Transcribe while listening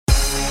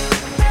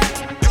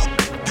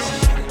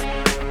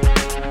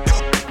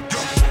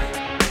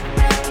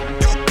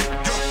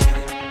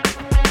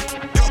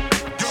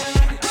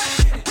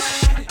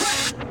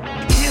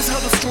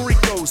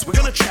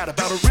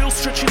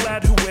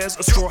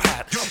a straw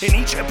hat. In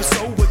each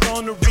episode we're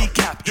gonna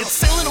recap. It's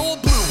Sailing All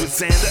Blue with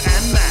Xander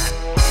and Matt.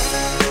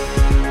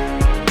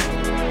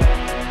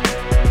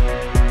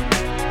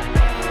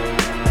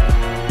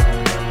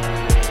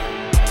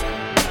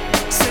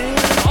 Sailing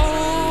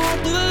All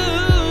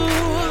Blue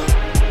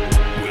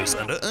with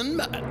Xander and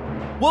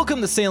Matt. Welcome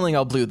to Sailing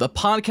All Blue, the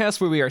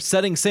podcast where we are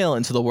setting sail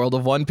into the world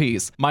of One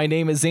Piece. My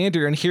name is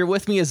Xander, and here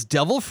with me is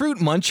Devil Fruit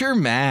Muncher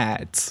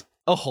Matt.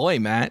 Ahoy,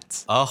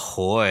 Matt.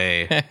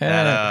 Ahoy.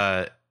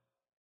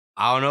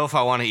 I don't know if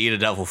I want to eat a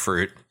devil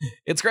fruit.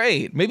 It's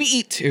great. Maybe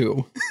eat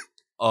two.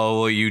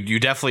 Oh, well, you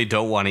definitely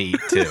don't want to eat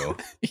two.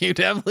 You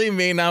definitely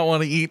may not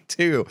want to eat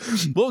two.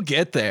 We'll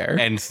get there.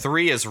 And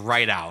three is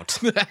right out.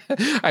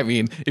 I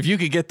mean, if you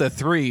could get the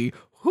three,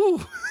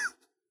 whew,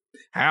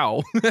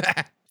 how?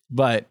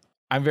 But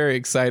I'm very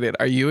excited.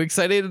 Are you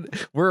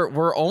excited?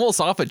 We're almost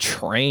off a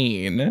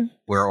train.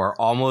 We're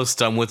almost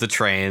done with the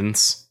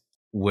trains.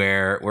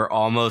 We're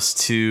almost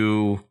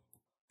to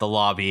the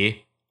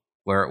lobby.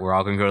 We're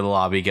all gonna go to the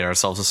lobby, get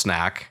ourselves a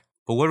snack.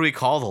 But what do we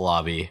call the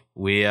lobby?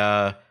 We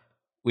had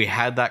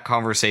that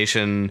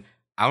conversation.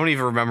 I don't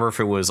even remember if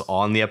it was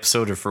on the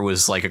episode or if it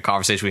was like a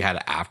conversation we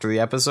had after the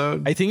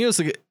episode. I think it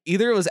was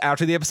either it was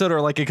after the episode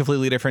or like a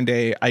completely different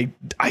day. I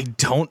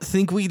don't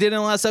think we did in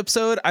the last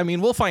episode. I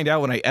mean, we'll find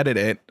out when I edit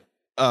it.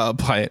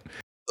 But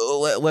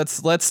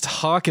let's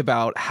talk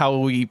about how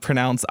we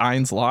pronounce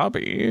Enies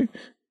Lobby,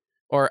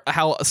 or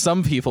how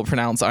some people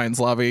pronounce Enies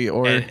Lobby,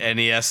 or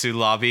Enies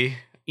Lobby.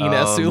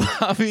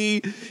 Enies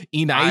Lobby,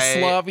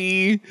 Enies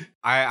Lobby.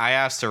 I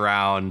asked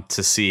around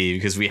to see,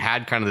 because we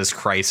had kind of this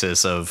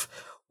crisis of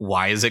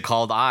why is it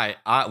called why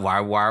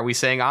are we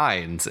saying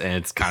Enies?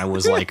 And it kind of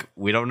was like,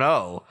 we don't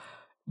know.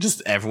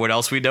 Just everyone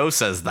else we know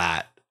says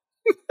that.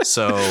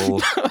 So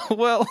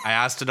well, I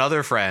asked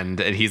another friend,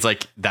 and he's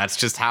like, that's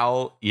just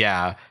how.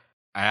 Yeah,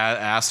 I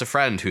asked a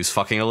friend who's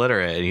fucking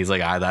illiterate, and he's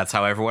like, that's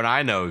how everyone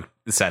I know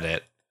said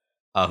it,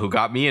 who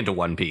got me into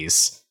One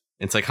Piece.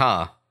 And it's like,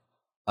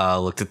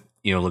 look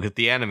at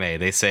the anime.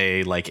 They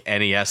say like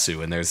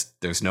Eniesu, and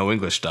there's no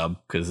English dub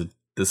because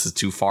this is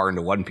too far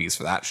into One Piece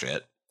for that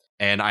shit.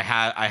 And I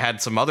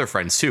had some other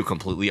friends too,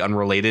 completely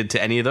unrelated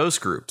to any of those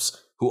groups,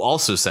 who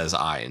also says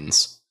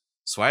Enies.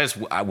 So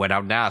I went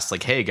out and asked,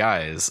 like, hey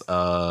guys,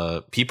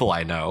 people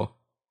I know,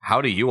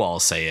 how do you all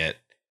say it?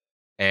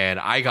 And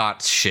I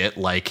got shit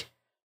like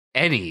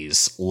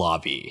Enies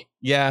Lobby.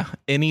 Yeah,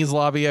 Enies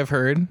Lobby, I've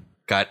heard.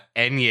 Got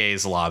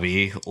Enies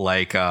Lobby,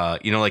 like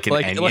like an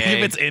Enye. Like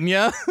if it's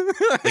Enya?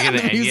 Like an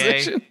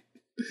Enye?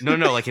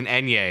 No, like an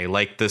Enye,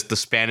 like the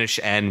Spanish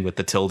N with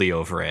the tilde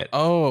over it.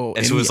 Oh,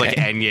 and so it was like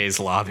Enies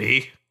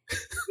Lobby.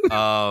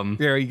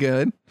 Very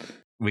good.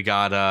 We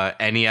got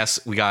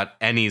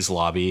Enies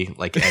Lobby,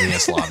 like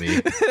Enies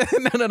Lobby.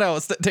 No.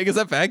 Take a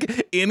step back.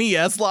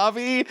 Enies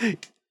Lobby?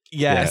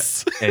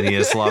 Yes. Yeah,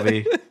 Enies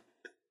Lobby.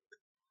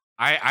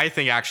 I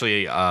think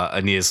actually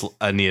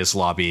Enies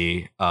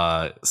Lobby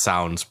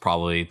sounds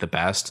probably the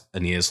best.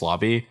 Enies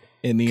Lobby.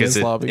 Enies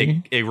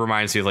Lobby. It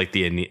reminds me of like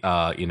the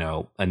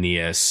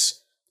Aeneas.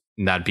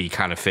 And that'd be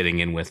kind of fitting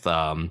in with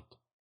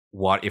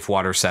what if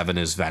Water 7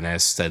 is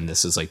Venice, then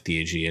this is like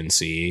the Aegean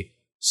Sea.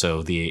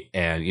 So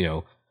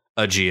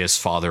Aegeus,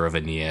 father of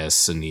Aeneas,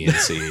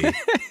 Sea.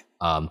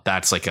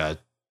 That's like a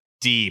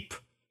deep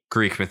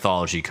Greek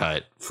mythology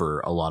cut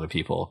for a lot of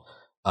people.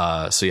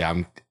 So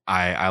yeah,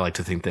 I like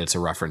to think that it's a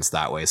reference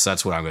that way. So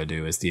that's what I'm going to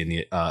do, is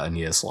the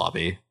Enies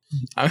Lobby.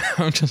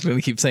 I'm just going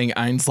to keep saying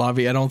Enies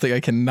Lobby. I don't think I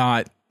can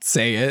not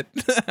say it.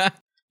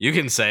 You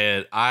can say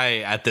it.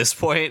 At this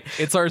point,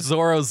 it's our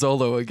Zoro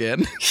Zolo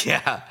again.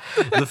 Yeah.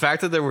 The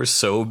fact that there were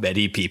so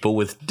many people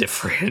with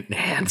different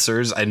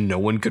answers and no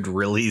one could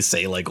really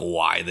say like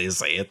why they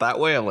say it that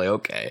way. I'm like,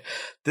 okay,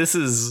 this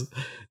is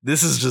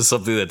just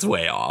something that's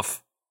way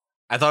off.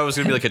 I thought it was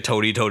going to be like a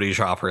Tony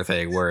Chopper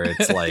thing where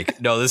it's like,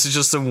 no, this is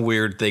just some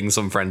weird thing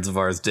some friends of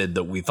ours did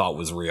that we thought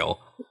was real.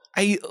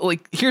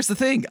 Here's the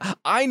thing.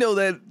 I know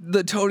that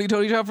the Tony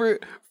Chopper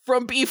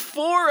from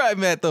before I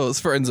met those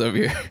friends of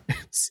yours.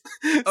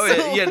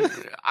 Oh, yeah,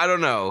 I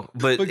don't know.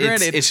 But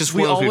granted, it's just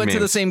we all went memes. to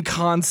the same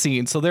con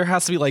scene, so there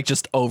has to be like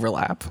just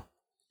overlap.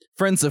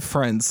 Friends of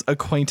friends,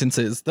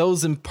 acquaintances,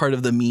 those in part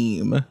of the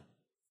meme.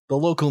 The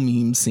local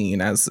meme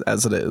scene as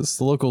it is.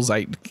 The local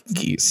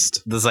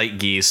zeitgeist. The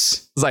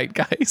zeitgeist.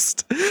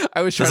 Zeitgeist.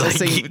 I was trying to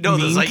say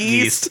the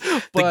zeitgeist.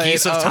 But, the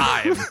geese of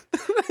time.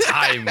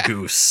 Time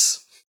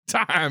goose.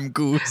 Time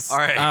goose. All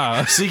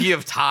right. Speaking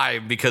of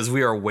time, because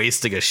we are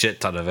wasting a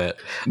shit ton of it.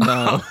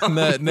 No,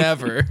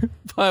 never.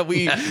 But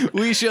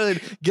we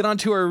should get on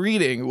to our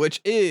reading,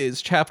 which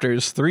is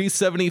chapters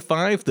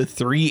 375 to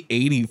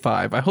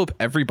 385. I hope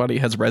everybody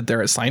has read their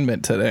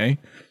assignment today.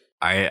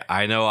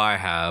 I know I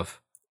have.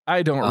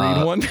 I don't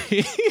read One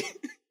Piece.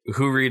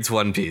 Who reads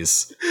One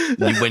Piece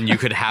when you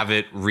could have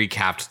it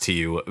recapped to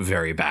you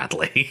very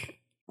badly?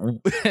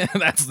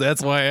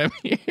 That's why I'm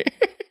here.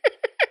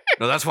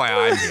 No, that's why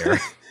I'm here.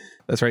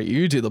 That's right.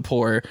 You do the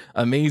poor,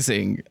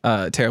 amazing,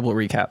 terrible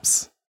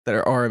recaps that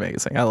are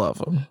amazing. I love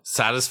them.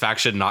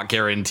 Satisfaction not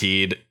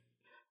guaranteed.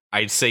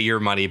 I'd say your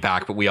money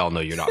back, but we all know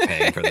you're not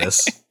paying for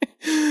this.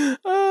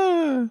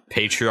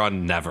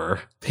 Patreon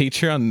never.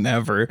 Patreon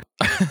never.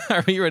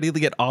 Are we ready to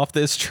get off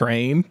this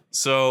train?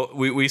 So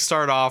we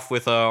start off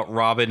with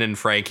Robin and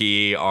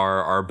Frankie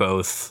are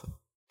both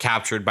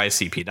captured by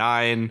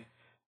CP9.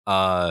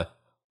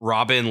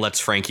 Robin lets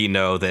Frankie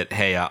know that,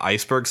 hey,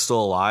 Iceberg's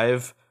still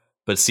alive,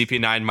 but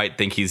CP9 might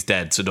think he's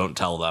dead, so don't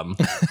tell them.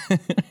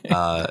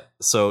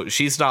 So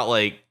she's not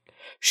like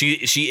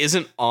she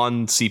isn't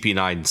on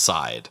CP9's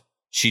side.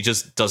 She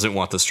just doesn't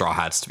want the Straw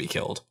Hats to be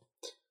killed.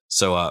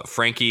 So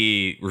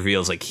Frankie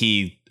reveals like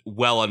he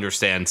well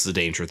understands the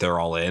danger they're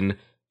all in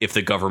if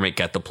the government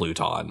get the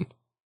Pluton.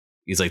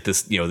 He's like,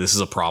 this is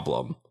a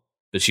problem.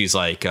 But she's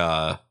like,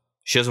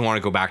 she doesn't want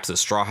to go back to the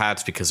Straw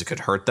Hats because it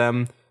could hurt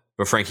them.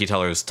 But Frankie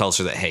tells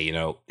her that,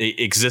 hey,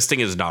 existing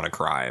is not a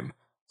crime.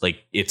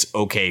 Like, it's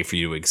okay for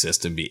you to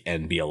exist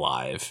and be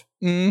alive.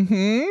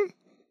 So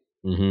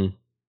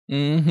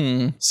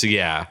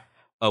yeah,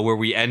 where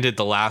we ended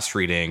the last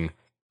reading,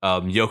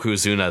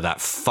 Yokozuna, that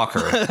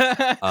fucker.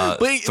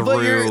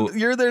 But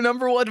you're their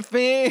number one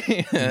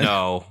fan.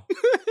 No,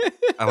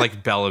 I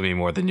like Bellamy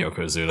more than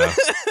Yokozuna.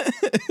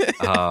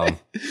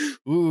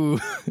 Ooh,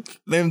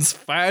 them's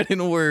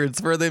fighting words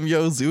for them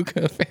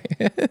Yozuka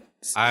fans.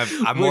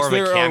 I'm more of a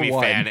Cammy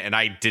fan, and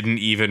I didn't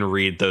even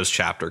read those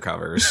chapter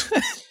covers.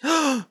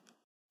 Oh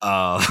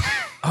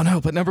no,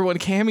 but number one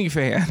Cammy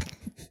fan.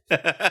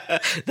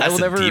 I will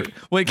never.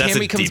 When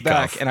Cammy comes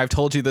back, and I've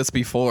told you this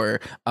before,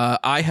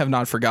 I have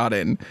not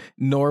forgotten,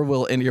 nor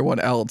will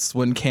anyone else.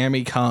 When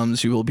Cammy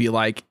comes, you will be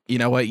like, you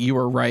know what? You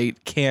were right.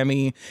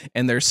 Cammy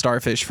and their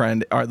starfish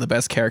friend are the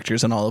best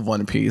characters in all of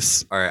One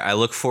Piece. All right, I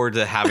look forward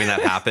to having that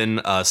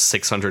happen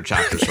 600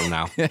 chapters from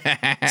now.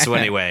 So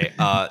anyway,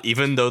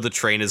 even though the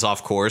train is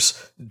off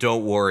course,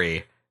 don't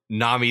worry.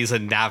 Nami's a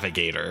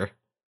navigator,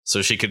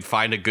 so she could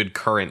find a good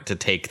current to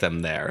take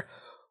them there,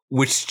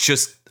 which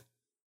just.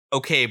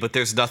 Okay, but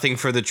there's nothing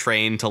for the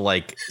train to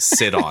like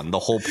sit on. The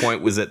whole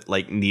point was it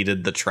like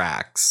needed the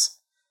tracks.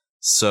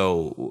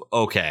 So,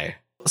 okay.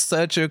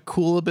 Such a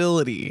cool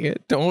ability.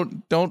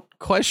 Don't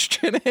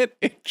question it.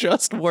 It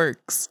just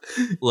works.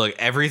 Look,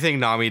 everything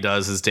Nami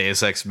does is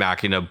Deus Ex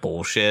Machina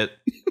bullshit.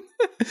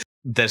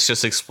 That's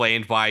just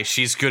explained by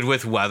she's good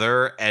with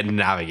weather and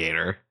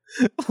navigator.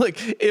 Like,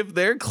 if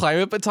their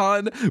climate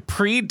baton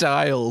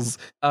pre-dials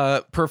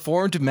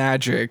performed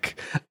magic,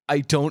 I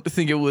don't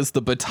think it was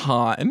the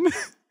baton.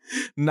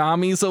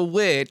 Nami's a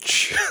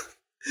witch.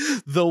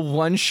 The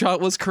one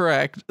shot was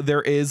correct.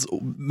 There is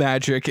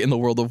magic in the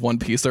world of One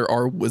Piece. There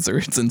are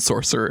wizards and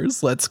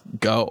sorcerers. Let's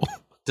go.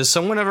 Does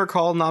someone ever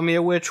call Nami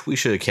a witch? We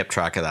should have kept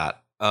track of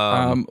that.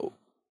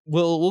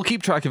 We'll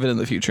keep track of it in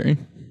the future.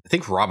 I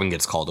think Robin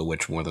gets called a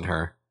witch more than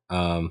her.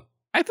 I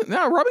think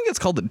Robin gets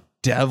called the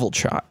Devil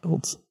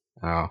Child.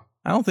 Oh.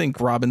 I don't think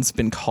Robin's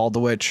been called a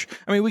witch.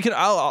 I mean,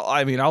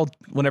 I'll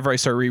whenever I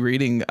start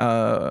rereading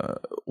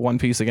One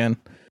Piece again,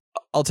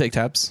 I'll take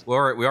tabs. We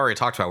already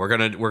talked about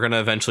it. We're gonna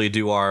eventually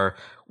do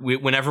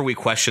whenever we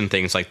question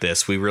things like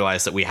this, we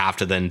realize that we have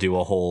to then do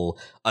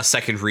a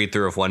second read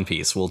through of One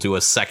Piece. We'll do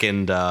a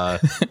second resailing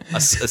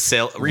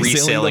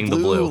the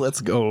blue. Let's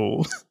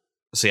go.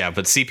 So yeah,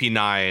 but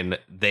CP9,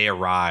 they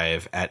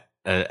arrive at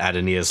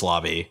Enies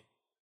Lobby,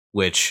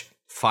 which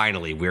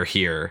finally we're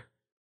here.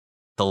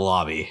 The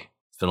lobby.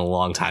 It's been a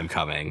long time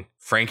coming.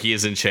 Frankie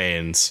is in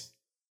chains.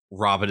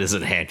 Robin is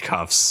in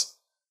handcuffs.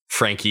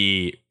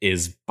 Frankie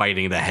is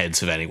biting the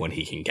heads of anyone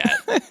he can get.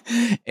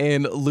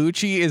 And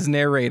Lucci is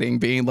narrating,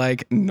 being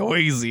like,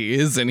 noisy,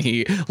 isn't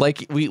he?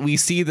 Like, we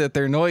see that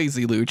they're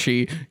noisy,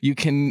 Lucci. You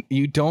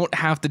don't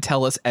have to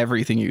tell us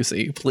everything you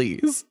see,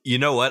 please. You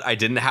know what? I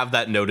didn't have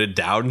that noted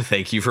down.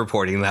 Thank you for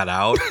pointing that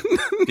out.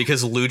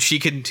 Because Lucci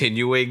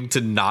continuing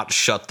to not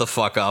shut the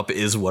fuck up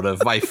is one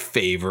of my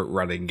favorite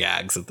running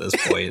gags at this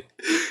point.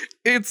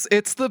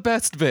 It's the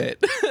best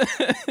bit.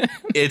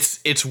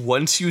 It's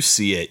once you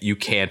see it, you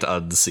can't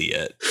unsee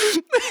it.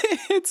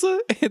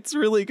 It's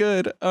really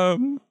good.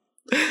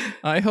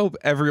 I hope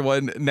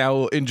everyone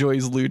now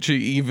enjoys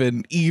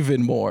Lucci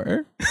even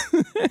more.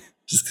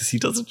 Just because he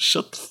doesn't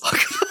shut the fuck up.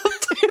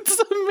 It's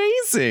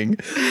amazing.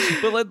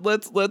 But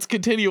let's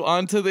continue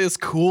on to this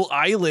cool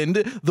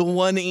island, the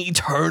one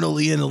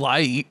eternally in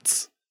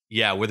light.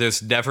 Yeah, where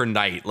there's never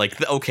night.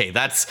 Like, okay,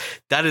 that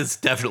is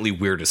definitely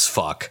weird as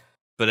fuck.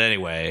 But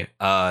anyway,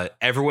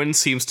 everyone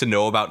seems to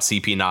know about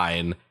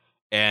CP9,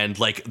 and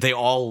like they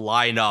all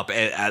line up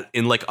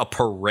in like a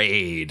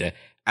parade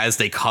as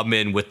they come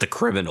in with the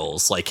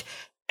criminals. Like,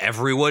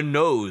 everyone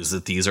knows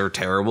that these are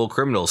terrible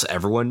criminals.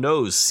 Everyone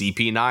knows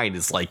CP9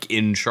 is like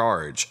in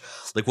charge.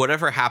 Like,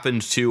 whatever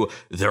happened to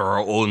there are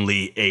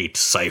only 8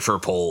 cipher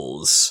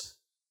poles.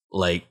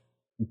 Like,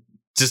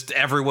 just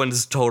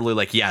everyone's totally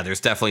like, yeah,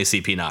 there's definitely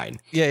CP9.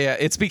 Yeah.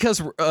 It's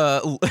because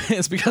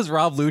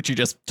Rob Lucci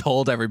just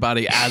told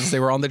everybody as they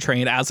were on the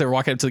train, as they were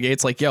walking up to the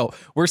gates, like, yo,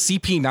 we're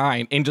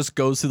CP9, and just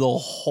goes through the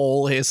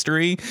whole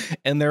history.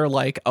 And they're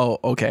like, oh,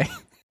 okay.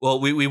 Well,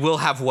 we will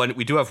have one.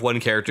 We do have one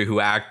character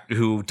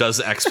who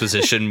does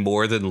exposition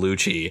more than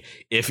Lucci,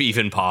 if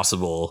even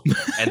possible,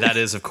 and that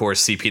is, of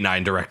course,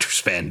 CP9 director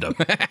Spandam.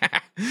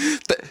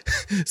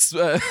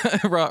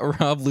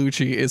 Rob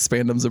Lucci is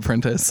Spandam's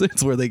apprentice.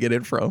 It's where they get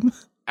it from.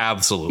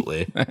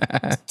 Absolutely.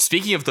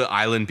 Speaking of the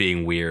island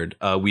being weird,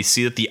 we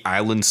see that the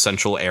island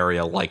central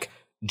area like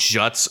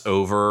juts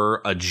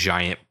over a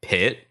giant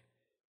pit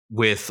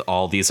with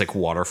all these like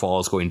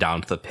waterfalls going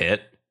down to the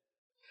pit.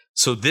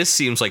 So this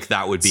seems like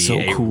that would be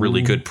a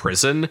really good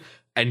prison,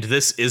 and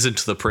this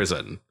isn't the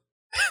prison.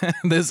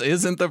 This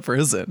isn't the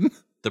prison.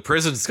 The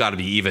prison's got to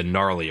be even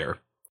gnarlier.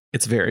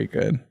 It's very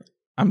good.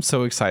 I'm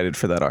so excited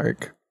for that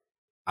arc.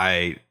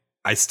 I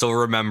still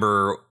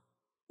remember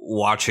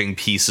watching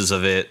pieces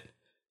of it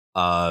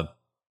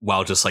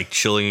while just like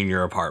chilling in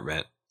your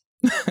apartment,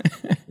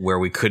 where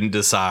we couldn't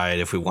decide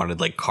if we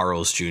wanted like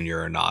Carl's Jr.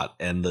 or not,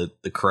 and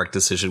the correct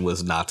decision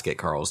was not to get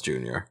Carl's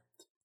Jr.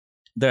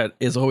 That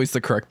is always the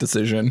correct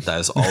decision.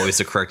 That is always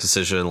the correct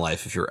decision in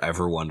life, if you're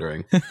ever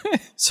wondering.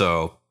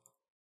 So,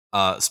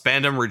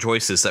 Spandam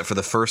rejoices that for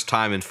the first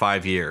time in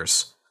 5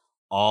 years,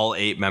 all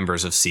 8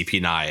 members of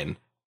CP9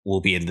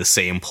 will be in the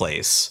same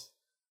place,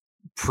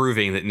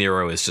 proving that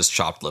Nero is just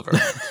chopped liver.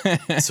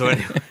 So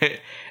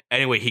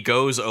anyway, he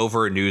goes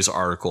over a news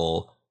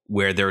article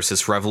where there's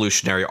this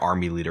Revolutionary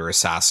Army leader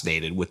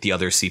assassinated with the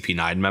other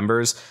CP9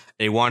 members.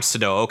 And he wants to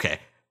know, okay,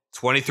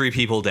 23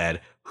 people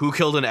dead. Who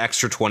killed an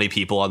extra 20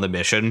 people on the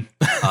mission?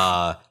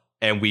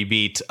 And we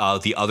meet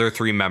the other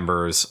 3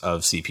 members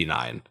of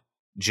CP9.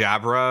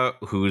 Jabra,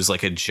 who's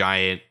like a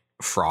giant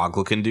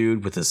frog-looking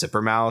dude with a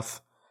zipper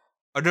mouth.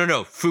 Oh,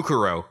 no.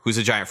 Fukuro, who's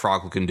a giant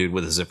frog-looking dude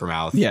with a zipper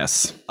mouth.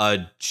 Yes.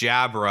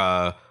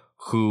 Jabra,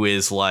 who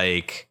is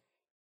like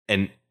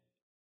a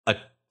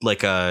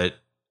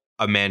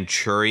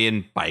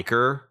Manchurian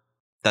biker.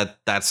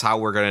 That's how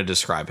we're going to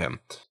describe him.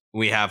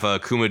 We have a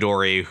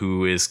Kumadori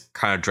who is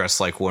kind of dressed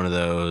like one of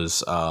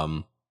those.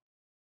 God,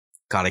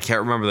 I can't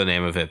remember the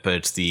name of it, but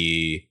it's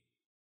the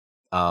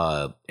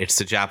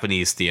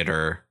Japanese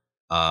theater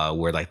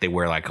where like they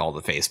wear like all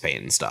the face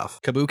paint and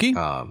stuff. Kabuki?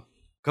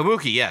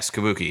 Kabuki, yes,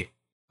 Kabuki.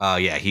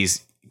 Yeah,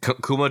 he's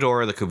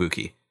Kumadori the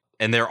Kabuki,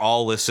 and they're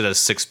all listed as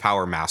 6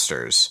 power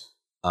masters.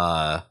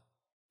 But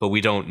we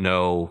don't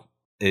know.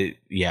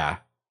 Yeah,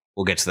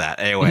 we'll get to that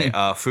anyway.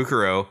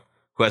 Fukuro,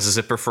 who has a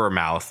zipper for a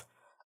mouth,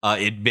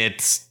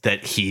 admits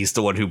that he's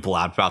the one who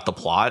blabbed about the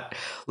plot.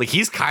 Like,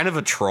 he's kind of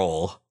a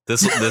troll.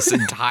 This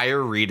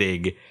entire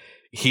reading,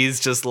 he's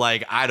just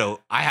like, I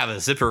have a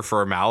zipper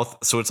for a mouth,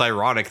 so it's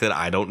ironic that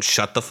I don't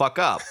shut the fuck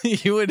up.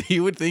 You would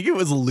think it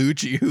was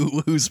Lucci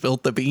who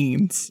spilled the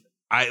beans.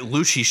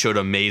 Lucci showed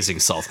amazing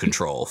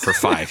self-control for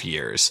 5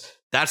 years.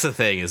 That's the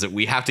thing, is that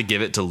we have to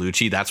give it to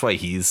Lucci. That's why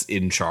he's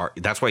in charge.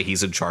 That's why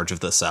he's in charge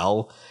of the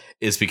cell,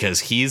 is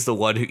because he's the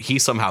one he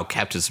somehow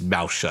kept his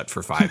mouth shut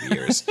for 5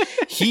 years.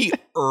 He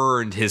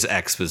earned his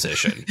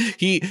exposition.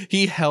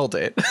 He held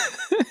it.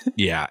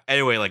 Yeah.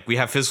 Anyway, like, we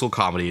have physical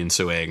comedy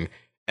ensuing,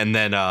 and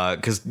then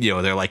because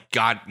they're like,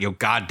 God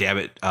damn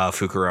it,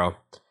 Fukuro.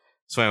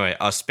 So anyway,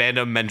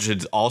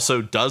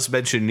 Spandam does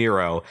mention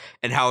Nero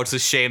and how it's a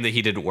shame that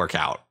he didn't work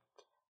out.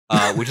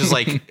 Which is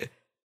like,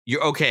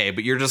 you're okay,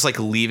 but you're just like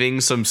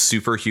leaving some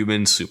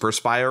superhuman super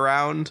spy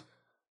around.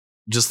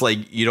 Just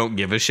like, you don't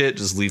give a shit,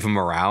 just leave him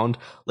around.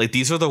 Like,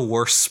 these are the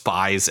worst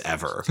spies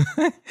ever.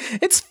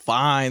 It's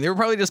fine. They were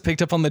probably just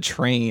picked up on the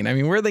train. I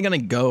mean, where are they gonna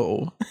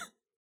go?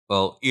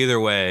 Well, either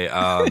way,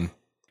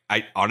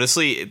 I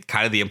honestly,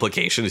 kind of the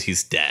implication is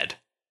he's dead.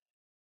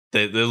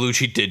 The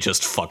Lucci did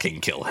just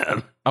fucking kill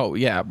him. Oh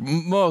yeah,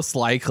 most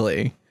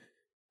likely.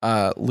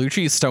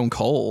 Lucci's stone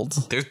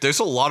cold. There's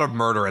a lot of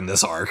murder in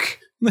this arc.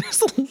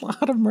 There's a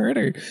lot of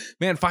murder.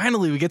 Man,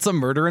 finally we get some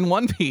murder in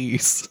One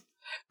Piece.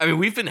 I mean,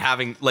 we've been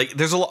having like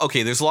there's a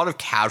lot of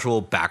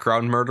casual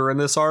background murder in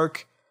this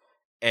arc,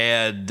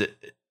 and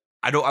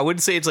I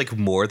wouldn't say it's like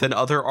more than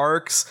other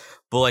arcs,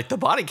 but like the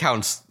body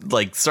count's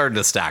like starting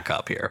to stack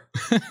up here.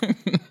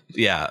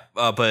 Yeah,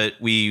 but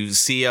we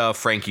see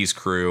Frankie's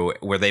crew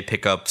where they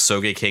pick up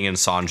Sogeking and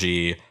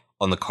Sanji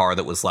on the car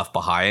that was left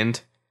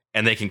behind,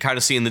 and they can kind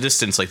of see in the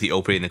distance like the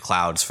opening in the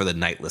clouds for the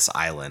Nightless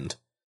Island,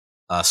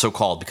 so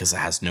called because it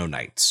has no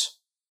nights.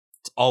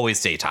 It's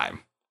always daytime,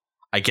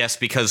 I guess,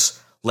 because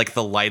like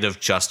the light of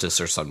justice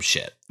or some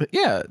shit.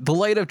 Yeah, the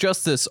light of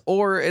justice,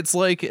 or it's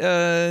like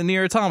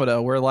Nier Automata,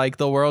 where like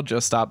the world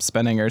just stops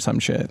spinning or some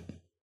shit.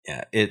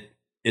 Yeah,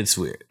 it's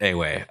weird.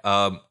 Anyway,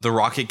 the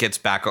rocket gets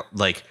back,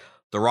 like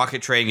the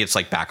rocket train gets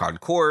like back on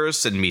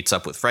course and meets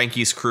up with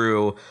Frankie's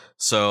crew.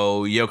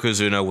 So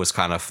Yokozuna was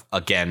kind of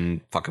again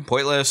fucking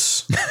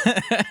pointless.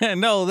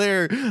 No,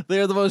 they're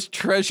the most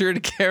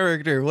treasured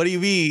character. What do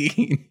you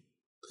mean?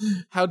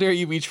 How dare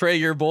you betray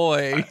your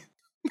boy?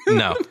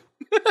 No.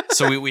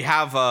 So we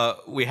have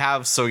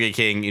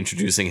Sogeking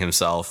introducing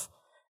himself,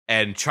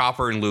 and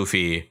Chopper and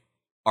Luffy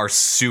are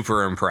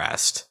super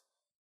impressed.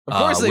 Of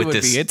course they would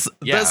be. It's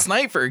the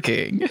Sniper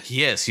King.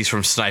 He's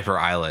from Sniper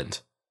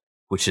Island,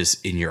 which is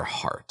in your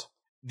heart.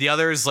 The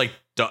others like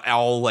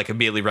all like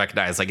immediately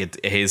recognize like it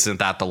isn't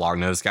that the long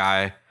nosed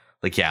guy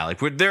Like, yeah, like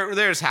they're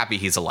just happy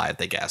he's alive,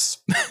 they guess.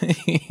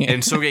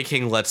 And Soge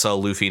King lets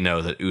Luffy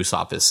know that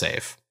Usopp is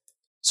safe.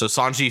 So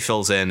Sanji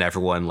fills in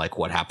everyone like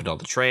what happened on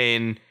the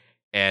train.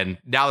 And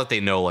now that they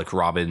know like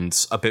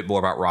a bit more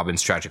about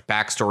Robin's tragic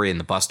backstory and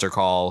the Buster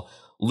call,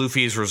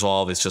 Luffy's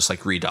resolve is just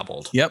like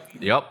redoubled.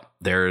 Yep.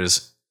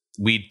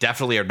 We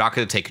definitely are not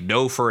going to take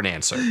no for an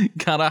answer.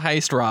 Gotta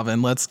heist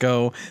Robin. Let's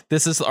go.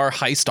 This is our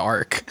heist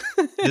arc.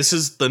 This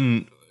is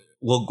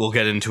we'll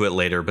get into it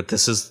later, but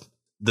this is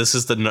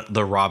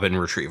the Robin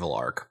retrieval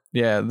arc.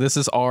 Yeah, this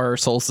is our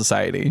Soul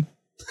Society.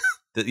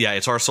 Yeah,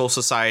 it's our Soul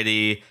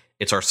Society.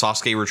 It's our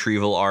Sasuke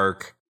retrieval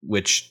arc,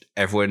 which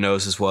everyone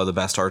knows is one of the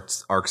best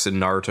arcs in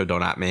Naruto.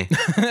 Don't at me.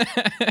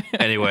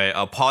 Anyway,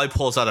 Polly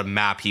pulls out a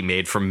map he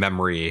made from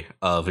memory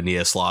of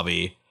Enies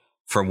Lobby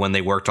from when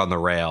they worked on the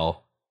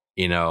rail.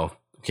 You know,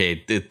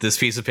 okay, this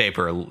piece of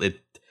paper, it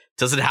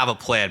doesn't have a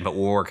plan, but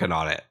we're working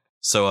on it.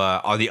 So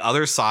on the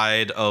other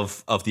side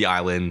of the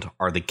island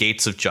are the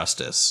Gates of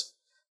Justice,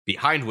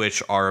 behind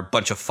which are a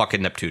bunch of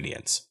fucking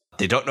Neptunians.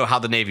 They don't know how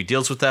the Navy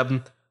deals with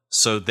them,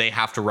 so they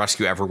have to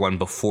rescue everyone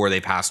before they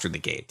pass through the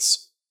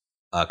gates.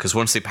 Because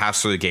once they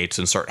pass through the gates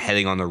and start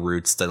heading on the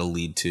routes that'll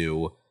lead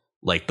to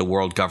like the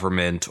world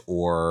government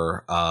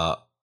or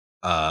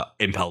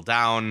Impel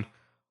Down,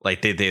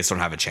 like they just don't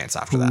have a chance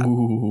after that.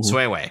 Ooh. So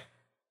anyway,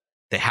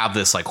 they have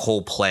this like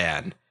whole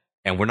plan,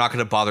 and we're not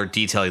going to bother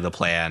detailing the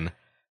plan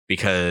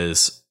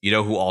because you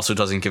know who also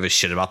doesn't give a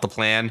shit about the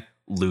plan?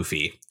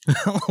 Luffy.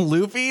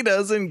 Luffy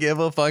doesn't give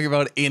a fuck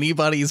about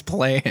anybody's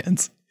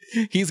plans.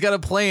 He's got a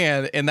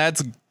plan, and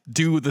that's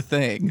do the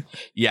thing.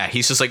 Yeah,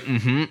 he's just like,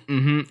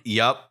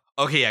 yup.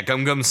 Okay, yeah,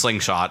 Gum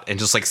slingshot, and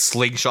just like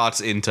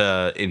slingshots into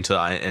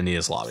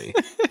Enies Lobby.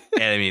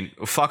 And I mean,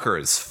 fucker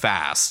is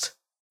fast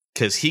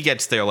because he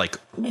gets there like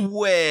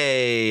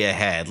way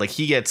ahead. Like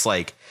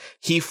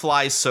he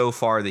flies so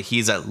far that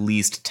he's at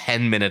least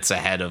 10 minutes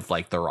ahead of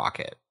like the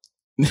rocket.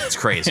 It's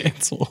crazy.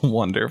 It's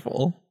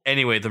wonderful.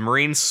 Anyway, the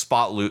Marines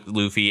spot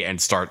Luffy and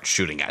start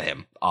shooting at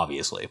him,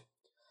 obviously.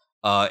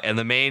 And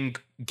the main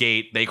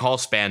gate they call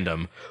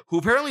Spandam, who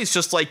apparently is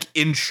just like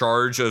in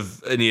charge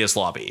of Enies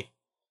Lobby.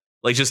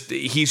 Like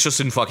he's just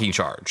in fucking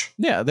charge.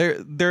 Yeah,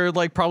 they're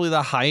like probably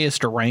the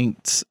highest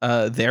ranked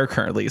there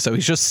currently. So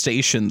he's just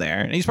stationed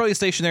there. And he's probably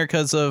stationed there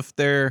because of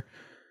their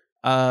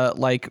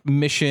like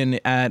mission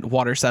at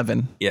Water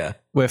 7. Yeah.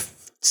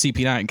 With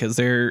CP9, because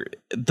they're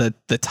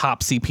the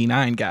top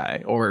CP9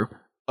 guy or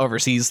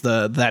oversees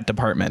that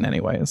department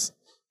anyways.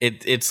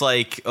 It's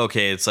like,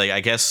 okay, it's like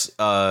I guess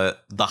the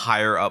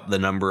higher up the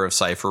number of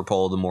Cypher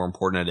Pole, the more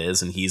important it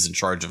is, and he's in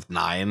charge of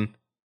 9.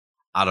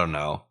 I don't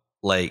know.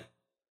 Like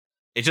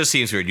it just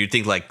seems weird. You'd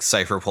think like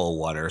Cypher Pole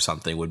 1 or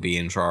something would be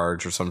in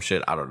charge or some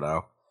shit. I don't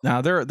know.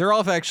 No, they're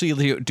all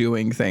actually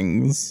doing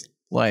things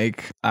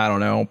like, I don't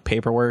know,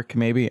 paperwork,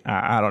 maybe.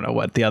 I don't know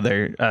what the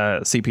other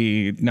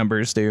CP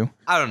numbers do.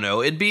 I don't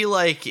know. It'd be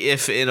like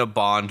if in a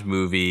Bond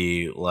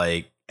movie,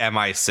 like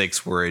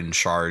MI6 were in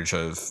charge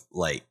of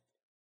like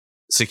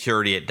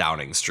security at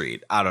Downing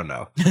Street. I don't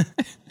know.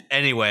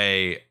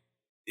 Anyway,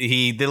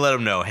 they let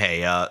him know,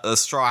 hey, a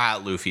Straw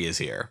Hat Luffy is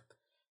here.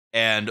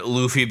 And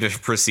Luffy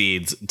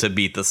proceeds to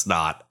beat the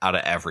snot out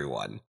of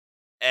everyone.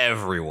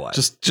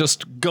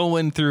 Just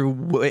going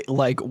through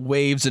like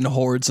waves and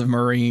hordes of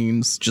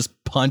Marines,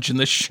 just punching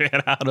the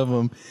shit out of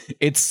them.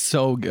 It's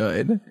so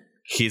good.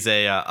 He's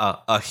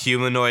a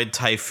humanoid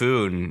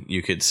typhoon,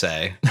 you could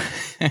say.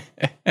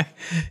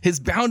 His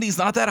bounty's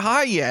not that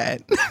high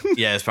yet.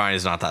 Yeah, his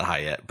bounty's not that high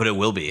yet, but it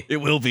will be. It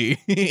will be.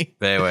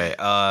 But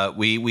anyway,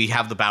 we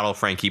have the Battle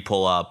Frankie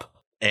pull up,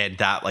 and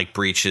that like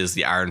breaches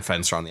the iron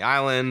fence around the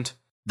island.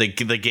 The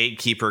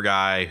gatekeeper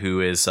guy who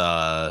is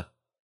on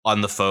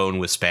the phone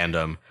with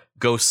Spandam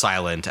goes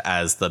silent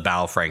as the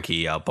Battle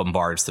Frankie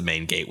bombards the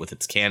main gate with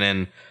its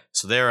cannon.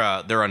 So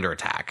they're under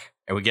attack,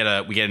 and we get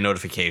a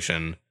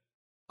notification.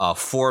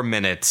 4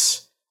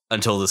 minutes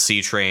until the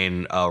Sea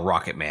Train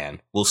Rocket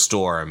Man will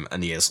storm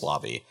Enies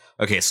Lobby.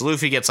 Okay, so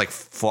Luffy gets like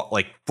 4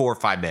 or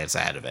 5 minutes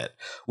ahead of it,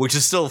 which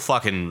is still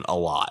fucking a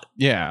lot.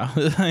 Yeah,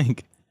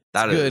 like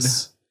that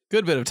is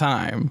good bit of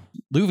time.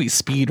 Luffy's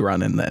speed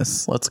running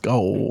this. Let's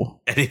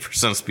go.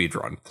 80% speed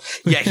run.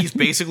 Yeah, he's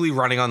basically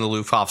running on the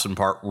rooftops and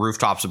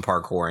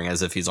parkouring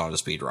as if he's on a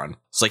speed run.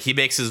 It's like he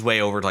makes his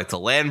way over to like the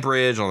land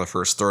bridge on the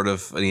first third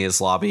of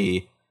Enies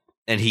Lobby,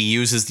 and he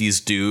uses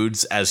these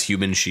dudes as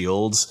human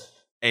shields.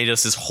 And he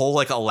does this whole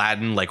like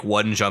Aladdin like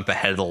one jump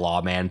ahead of the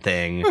lawman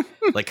thing,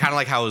 like kind of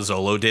like how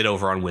Zolo did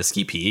over on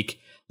Whiskey Peak.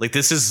 Like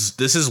this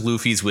is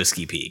Luffy's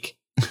Whiskey Peak.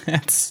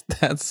 That's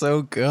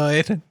so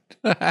good.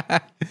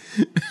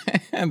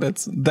 And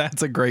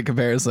that's a great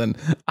comparison.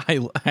 I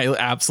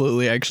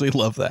absolutely actually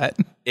love that.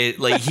 It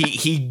like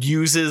he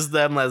uses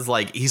them as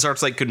like he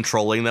starts like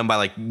controlling them by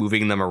like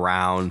moving them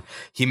around.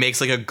 He makes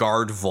like a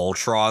guard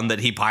Voltron that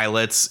he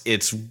pilots.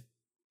 It's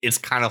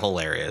kind of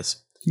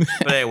hilarious.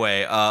 But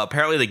anyway,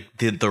 apparently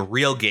the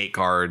real gate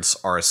guards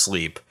are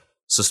asleep.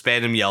 So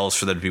Spandam yells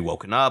for them to be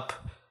woken up,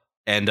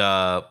 and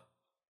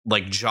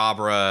like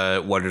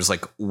Jabra wonders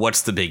like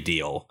what's the big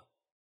deal.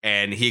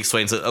 And he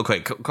explains that, okay,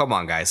 come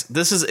on, guys.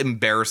 This is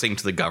embarrassing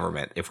to the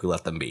government if we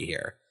let them be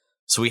here.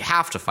 So we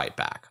have to fight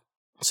back.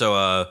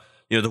 So,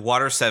 the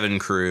Water 7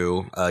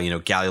 crew,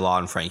 Gallilaw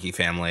and Frankie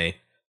family,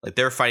 like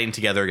they're fighting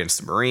together against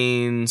the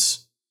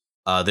Marines.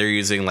 They're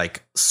using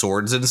like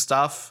swords and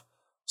stuff.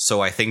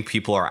 So I think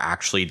people are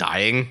actually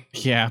dying.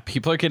 Yeah,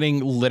 people are getting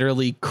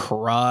literally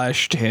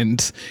crushed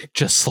and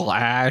just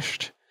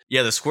slashed.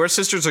 Yeah, the Square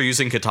Sisters are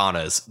using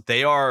katanas.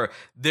 They are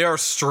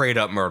straight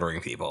up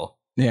murdering people.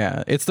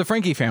 Yeah, it's the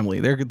Frankie family.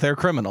 They're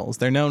criminals.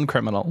 They're known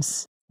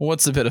criminals.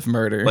 What's a bit of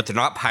murder? But they're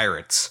not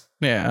pirates.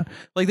 Yeah,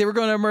 like they were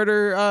going to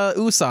murder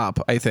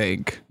Usopp, I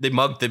think. They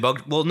mugged.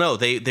 Well, no,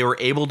 they were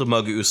able to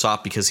mug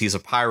Usopp because he's a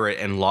pirate,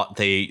 and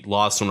they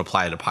laws don't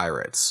apply to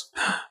pirates.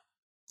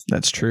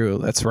 That's true.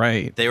 That's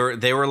right. They were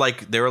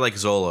like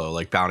Zolo,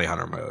 like bounty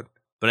hunter mode.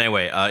 But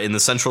anyway, in the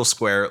central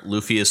square,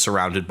 Luffy is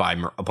surrounded by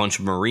a bunch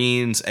of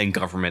Marines and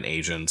government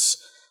agents,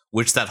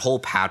 which that whole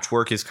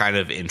patchwork is kind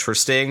of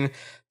interesting.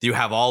 You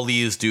have all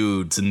these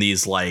dudes in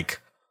these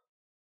like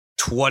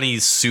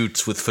 20s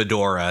suits with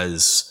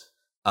fedoras,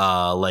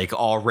 like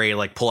all ready to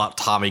like pull out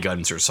Tommy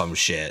guns or some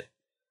shit.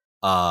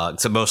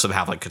 So most of them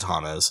have like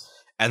katanas.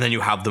 And then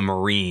you have the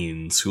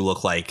Marines who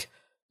look like,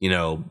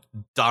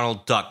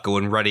 Donald Duck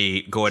going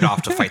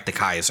off to fight the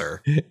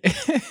Kaiser.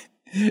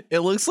 It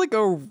looks like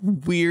a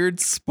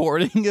weird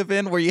sporting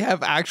event where you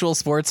have actual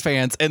sports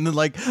fans and then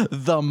like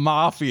the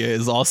mafia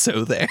is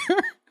also there.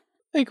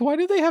 Like, why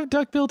do they have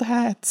duck-billed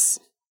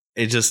hats?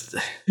 It's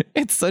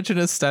such an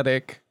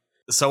aesthetic.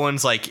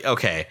 Someone's like,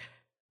 okay,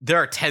 there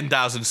are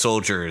 10,000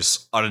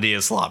 soldiers on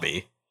Enies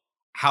Lobby.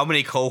 How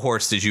many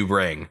cohorts did you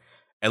bring?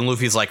 And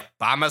Luffy's like,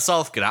 by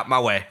myself, get out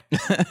my way.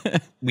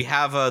 We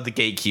have the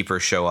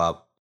gatekeepers show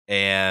up,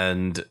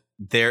 and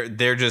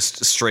they're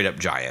just straight up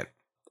giant.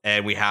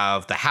 And we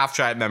have the half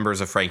giant members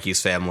of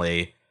Frankie's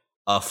family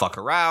fuck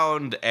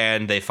around,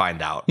 and they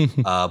find out.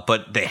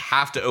 But they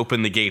have to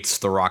open the gates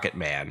to the Rocket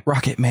Man.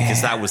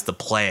 Because that was the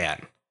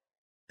plan.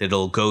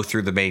 It'll go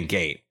through the main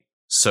gate.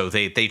 So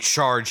they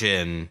charge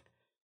in,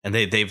 and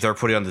they're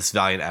putting on this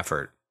valiant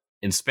effort.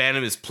 And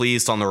Spandam is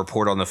pleased on the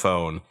report on the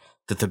phone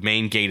that the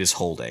main gate is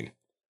holding.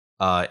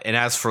 And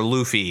as for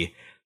Luffy,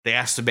 they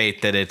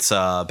estimate that it's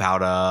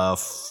about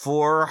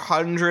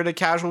 400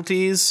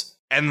 casualties.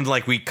 And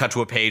like we cut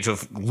to a page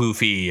of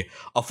Luffy,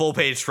 a full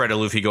page spread of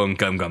Luffy going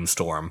Gum Gum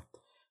Storm.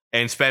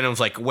 And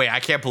Spandam's like, wait, I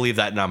can't believe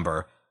that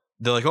number.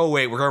 They're like, oh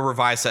wait, we're gonna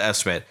revise the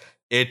estimate.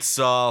 It's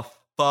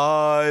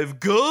 5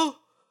 G.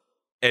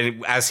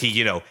 And as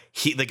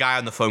the guy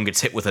on the phone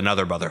gets hit with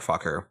another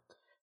motherfucker.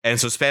 And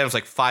so Spandam's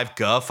like, 5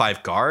 G,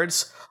 5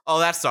 guards? Oh,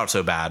 that's not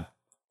so bad.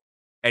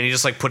 And he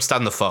just like puts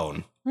down the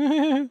phone.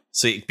 And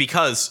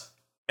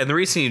the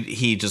reason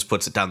he just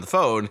puts it down the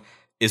phone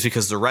is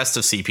because the rest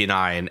of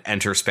CP9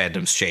 enter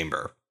Spandam's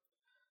chamber.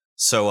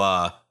 So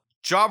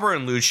Jabra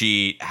and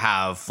Lucci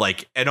have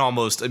like an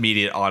almost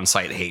immediate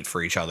on-site hate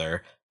for each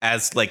other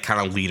as like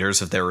kind of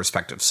leaders of their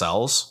respective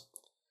cells.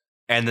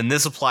 And then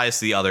this applies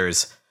to the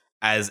others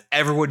as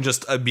everyone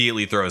just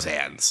immediately throws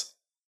hands.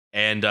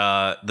 And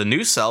the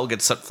new cell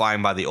gets set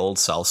flying by the old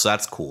cell, so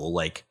that's cool.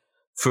 Like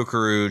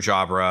Fukuru,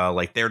 Jabra,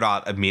 like they're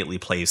not immediately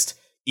placed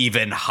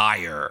even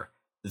higher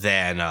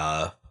than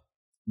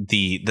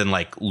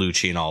like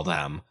Lucci and all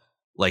them.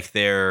 Like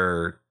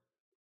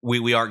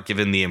we aren't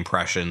given the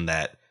impression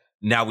that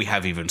now we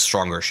have even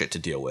stronger shit to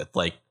deal with.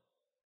 Like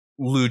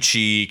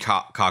Lucci,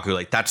 Kaku,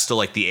 like that's still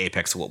like the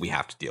apex of what we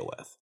have to deal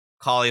with.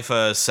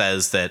 Khalifa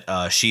says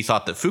that she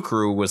thought that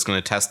Fukuru was going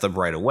to test them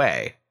right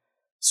away.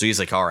 So he's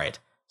like, all right,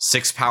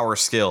 6 power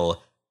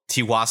skill,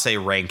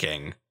 Tiwase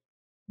ranking,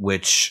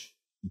 which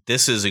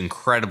this is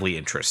incredibly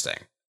interesting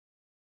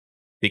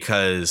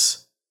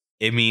because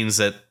it means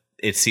that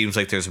it seems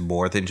like there's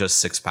more than just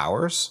 6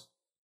 powers.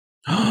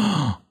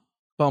 Bum,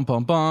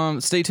 bum, bum.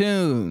 Stay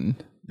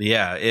tuned.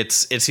 Yeah, it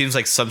seems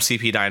like some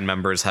CP9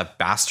 members have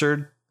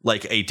bastard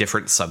like a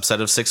different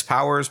subset of 6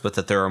 powers, but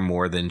that there are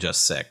more than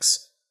just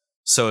 6.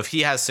 So if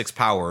he has 6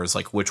 powers,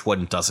 like which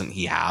one doesn't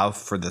he have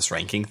for this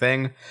ranking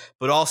thing?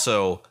 But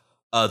also,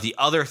 the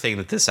other thing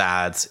that this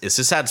adds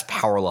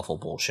power level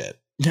bullshit.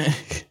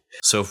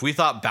 So if we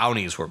thought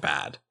bounties were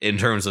bad in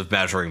terms of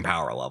measuring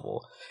power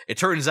level, it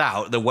turns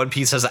out that One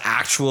Piece has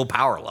actual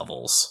power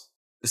levels.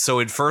 So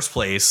in first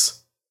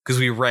place, because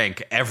we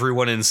rank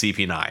everyone in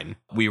CP9,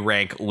 we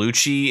rank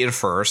Lucci in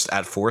first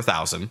at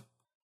 4,000,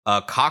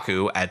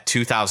 Kaku at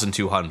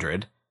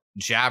 2,200,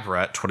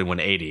 Jabra at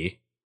 2,180,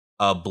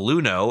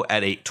 Bluno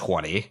at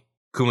 820,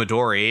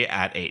 Kumadori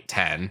at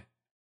 810,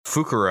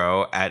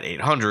 Fukuro at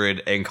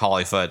 800, and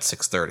Khalifa at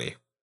 630.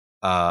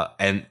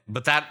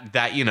 But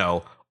that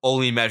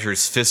only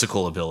measures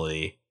physical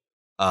ability,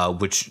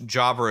 which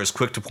Jabra is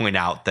quick to point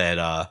out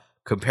that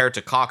compared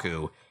to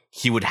Kaku,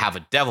 he would have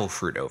a devil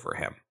fruit over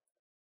him.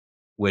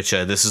 Which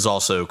this is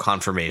also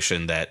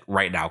confirmation that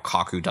right now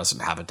Kaku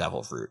doesn't have a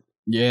devil fruit.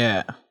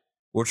 Yeah.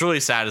 What's really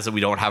sad is that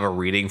we don't have a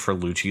reading for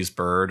Lucci's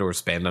bird or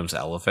Spandam's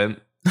elephant.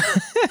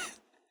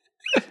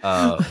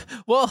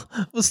 Well,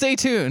 stay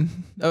tuned.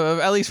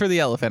 At least for the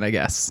elephant, I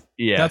guess.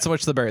 Yeah. Not so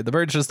much the bird. The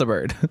bird's just the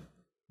bird.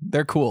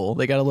 They're cool.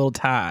 They got a little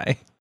tie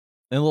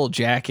and a little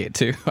jacket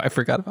too. I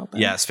forgot about that.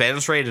 Yeah,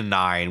 Spandam's rated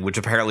 9, which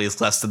apparently is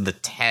less than the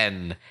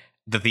 10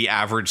 that the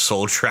average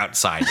soldier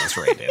outside is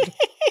rated.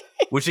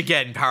 Which,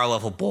 again, power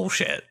level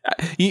bullshit.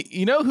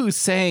 You know who's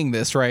saying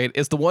this, right?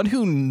 Is the one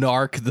who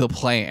narked the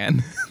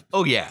plan.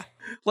 Oh, yeah.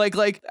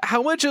 Like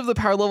how much of the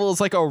power level is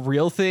like a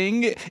real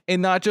thing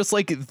and not just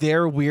like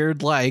their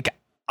weird, like,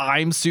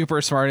 I'm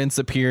super smart and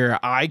superior,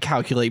 I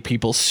calculate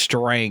people's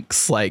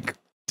strengths, like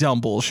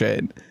dumb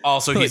bullshit.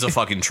 Also, he's a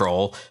fucking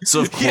troll.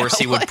 So of course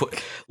he would put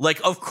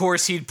of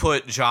course he'd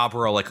put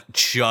Jabra like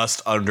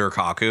just under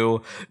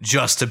Kaku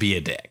just to be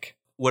a dick.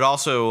 Would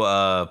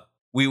also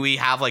we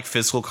have like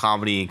physical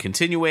comedy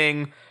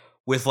continuing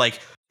with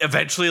like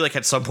eventually like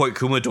at some point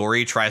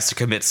Kumadori tries to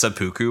commit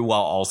seppuku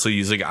while also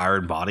using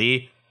Iron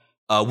Body,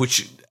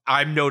 which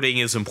I'm noting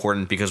is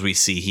important because we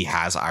see he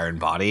has Iron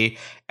Body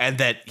and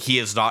that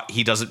he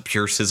doesn't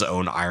pierce his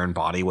own Iron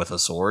Body with a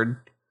sword,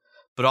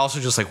 but also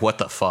just like, what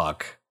the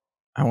fuck?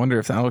 I wonder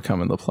if that'll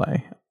come into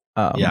play.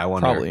 Yeah, I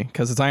wonder. Probably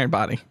because it's Iron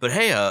Body. But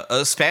hey,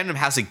 Spandam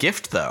has a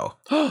gift though,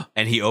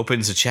 and he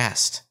opens a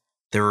chest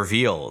that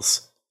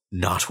reveals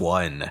not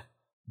one,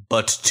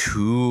 but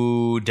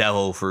 2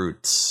 devil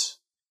fruits.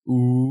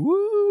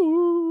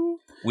 Ooh.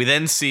 We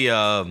then see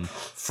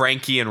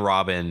Frankie and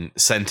Robin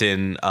sent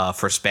in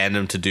for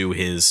Spandam to do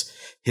his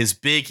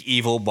big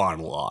evil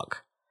monologue.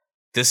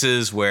 This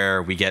is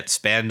where we get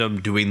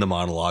Spandam doing the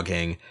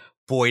monologuing.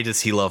 Boy,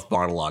 does he love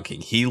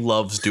monologuing. He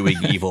loves doing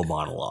evil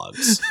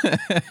monologues.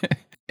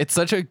 It's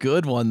such a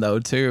good one, though,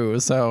 too.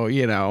 So,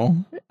 you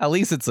know, at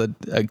least it's a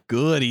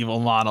good evil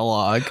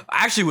monologue.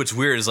 Actually, what's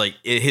weird is like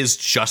his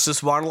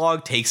justice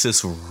monologue takes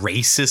this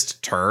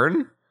racist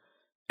turn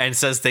and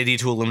says they need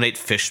to eliminate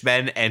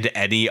fishmen and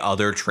any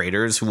other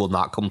traitors who will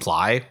not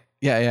comply.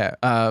 Yeah.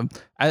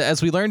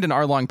 As we learned in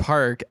Arlong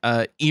Park,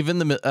 even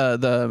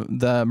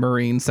the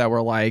Marines that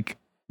were like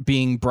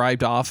being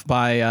bribed off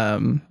by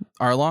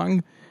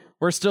Arlong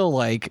were still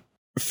like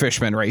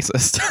fishmen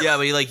racist. Yeah,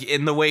 but like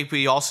in the way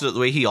he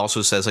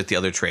also says like the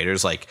other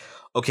traitors, like,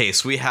 okay,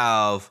 so we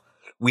have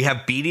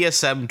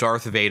BDSM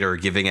Darth Vader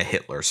giving a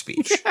Hitler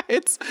speech.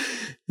 It's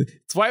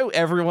why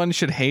everyone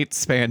should hate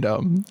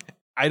Spandam.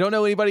 I don't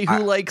know anybody who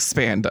likes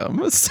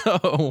Spandam,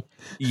 so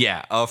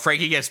yeah.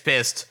 Frankie gets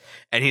pissed,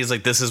 and he's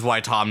like, "This is why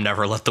Tom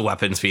never let the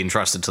weapons be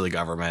entrusted to the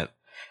government."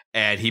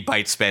 And he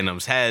bites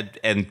Spandam's head,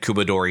 and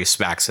Kumadori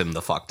smacks him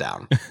the fuck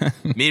down.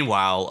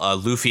 Meanwhile,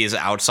 Luffy is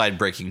outside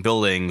breaking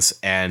buildings,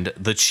 and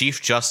the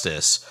Chief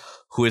Justice,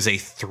 who is a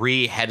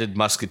 3-headed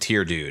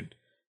musketeer dude,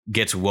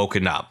 gets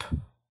woken up.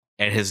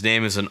 And his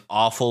name is an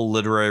awful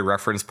literary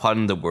reference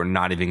pun that we're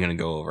not even going to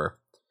go over.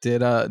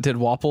 Did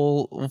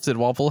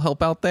Wapple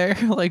help out there?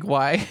 Like,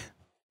 why?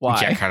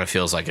 Yeah, it kind of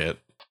feels like it.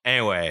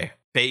 Anyway,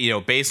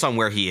 based on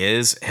where he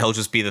is, he'll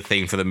just be the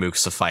thing for the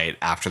Mooks to fight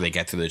after they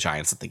get through the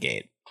giants at the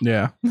gate.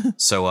 Yeah.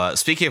 So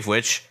speaking of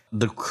which,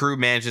 the crew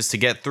manages to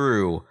get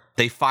through.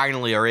 They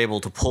finally are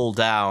able to pull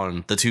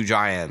down the 2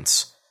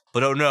 giants.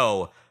 But oh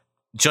no,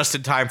 just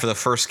in time for the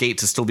first gate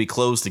to still be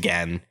closed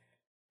again.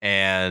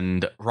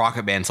 And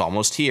Rocket Man's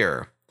almost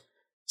here.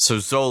 So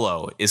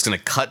Zolo is going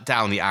to cut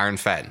down the iron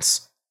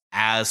fence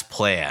as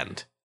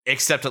planned.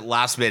 Except at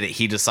last minute,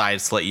 he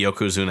decides to let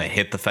Yokozuna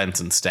hit the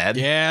fence instead.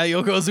 Yeah,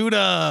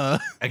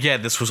 Yokozuna!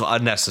 Again, this was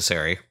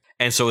unnecessary.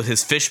 And so with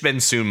his Fishman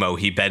Sumo,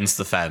 he bends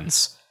the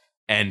fence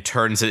and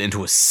turns it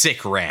into a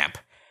sick ramp.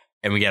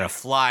 And we get a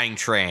flying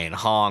train.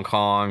 Honk,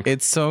 honk.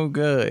 It's so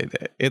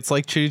good. It's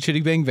like Chitty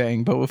Chitty Bang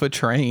Bang, but with a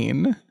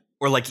train.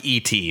 Or like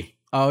E.T.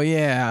 Oh,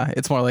 yeah.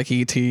 It's more like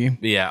E.T.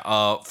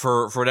 Yeah.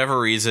 For whatever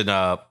reason,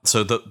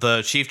 so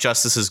the Chief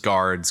Justice's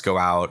guards go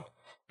out,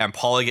 and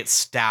Paulie gets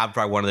stabbed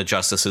by one of the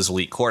Justice's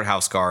elite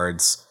courthouse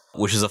guards,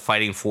 which is a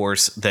fighting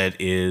force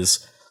that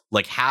is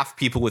like half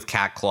people with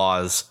cat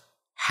claws,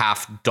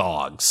 half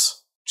dogs.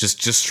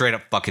 Just straight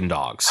up fucking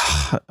dogs.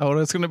 Oh,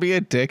 it's going to be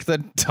a dick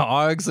that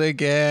dogs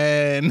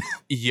again.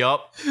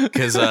 Yup.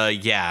 Because,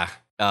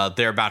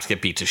 they're about to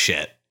get beat to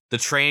shit. The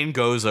train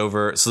goes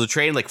over. So the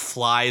train like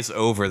flies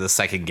over the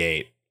second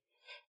gate.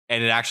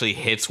 And it actually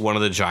hits one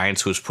of the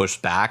giants who was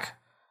pushed back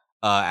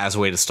as a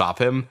way to stop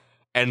him.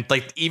 And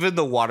like even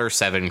the Water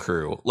 7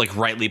 crew like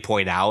rightly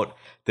point out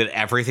that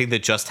everything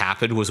that just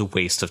happened was a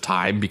waste of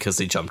time because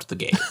they jumped the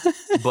gate.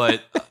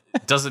 But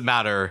it doesn't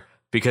matter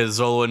because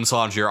Zolo and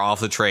Sanji are off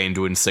the train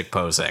doing sick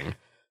posing.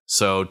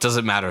 So it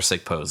doesn't matter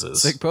sick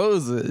poses. Sick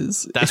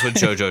poses. That's what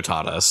JoJo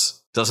taught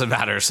us. Doesn't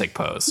matter sick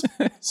pose.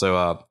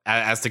 So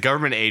as the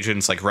government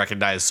agents like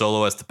recognize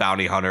Zolo as the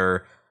bounty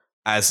hunter,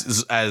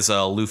 as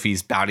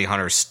Luffy's bounty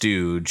hunter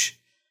stooge,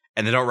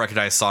 and they don't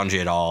recognize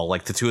Sanji at all.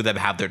 Like the two of them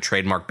have their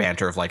trademark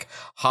banter of like,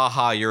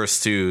 haha, you're a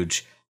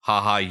stooge.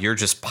 Haha, you're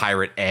just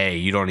pirate A.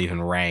 You don't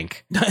even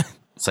rank.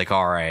 It's like,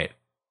 all right.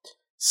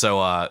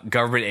 So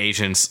government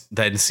agents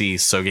then see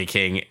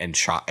Sogeking and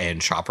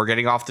Chopper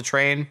getting off the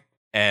train.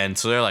 And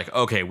so they're like,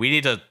 okay, we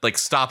need to like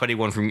stop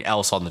anyone from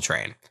else on the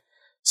train.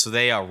 So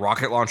they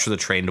rocket launch the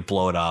train to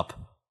blow it up,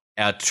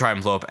 to try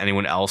and blow up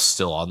anyone else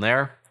still on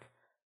there.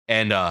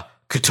 And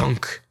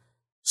ka-tunk,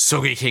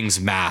 Sogeking's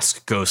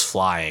mask goes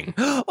flying.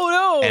 Oh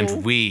no!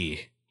 And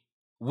we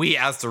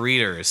as the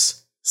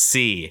readers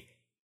see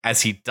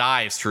as he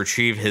dives to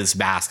retrieve his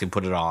mask and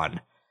put it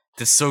on,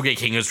 the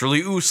Sogeking is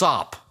really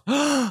Usopp.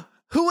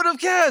 Who would have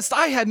guessed?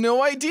 I had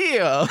no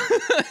idea.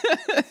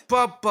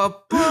 But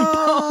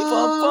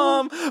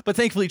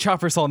thankfully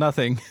Chopper saw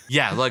nothing.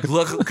 Yeah, like,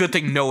 look, good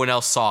thing no one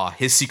else saw.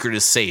 His secret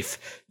is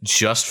safe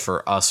just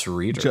for us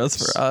readers. Just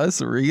for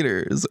us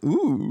readers.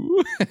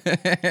 Ooh.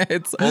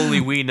 It's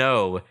only we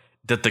know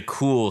that the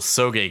cool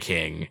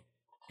Sogeking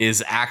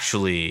is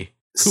actually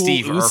cool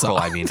Steve Usopp.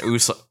 Urkel. I mean,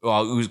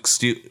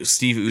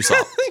 Steve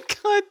Usopp.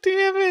 God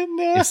damn it,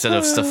 no. Instead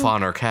of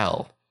Stefan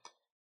Urkel.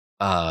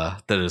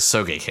 That is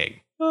Sogeking.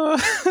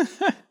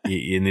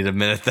 You need a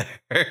minute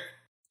there.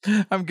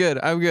 I'm good.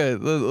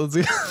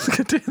 Let's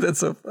continue. That's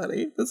so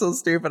funny. That's so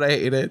stupid. I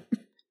hate it.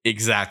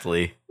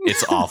 Exactly.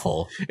 It's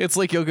awful. It's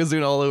like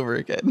Yokozuna all over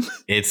again.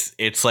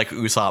 It's like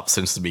Usopp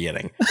since the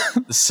beginning.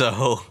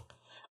 So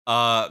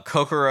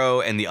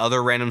Kokoro and the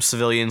other random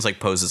civilians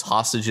like pose as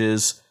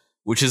hostages,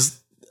 which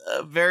is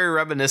very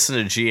reminiscent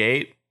of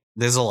G8.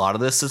 There's a lot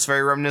of this that's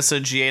very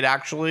reminiscent of G8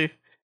 actually.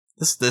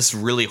 This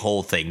really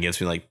whole thing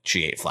gives me like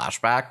G8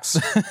 flashbacks.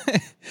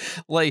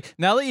 Like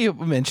now that you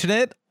mention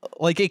it,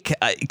 like it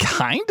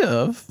kind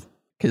of,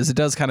 because it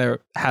does kind of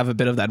have a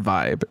bit of that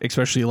vibe,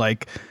 especially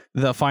like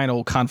the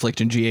final conflict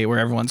in G8 where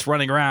everyone's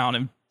running around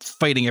and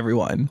fighting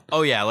everyone.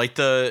 Oh yeah, like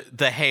the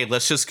hey,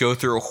 let's just go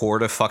through a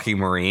horde of fucking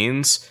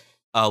Marines,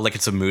 like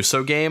it's a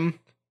Muso game.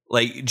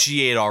 Like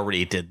G8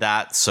 already did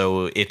that,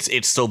 so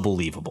it's still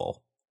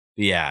believable.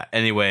 Yeah.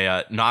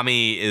 Anyway,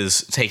 Nami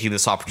is taking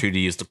this opportunity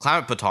to use the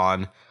Climate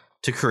Baton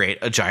to create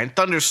a giant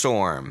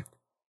thunderstorm.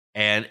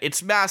 And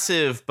it's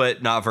massive,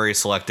 but not very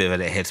selective, and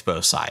it hits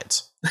both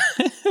sides.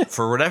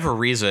 For whatever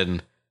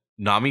reason,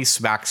 Nami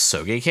smacks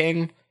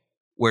Sogeking,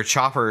 where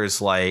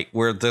Chopper's like,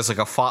 where there's like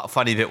a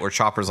funny bit where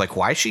Chopper's like,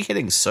 why is she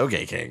hitting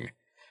Sogeking?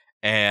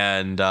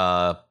 And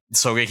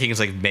Sogeking is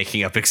like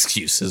making up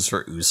excuses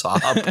for Usopp.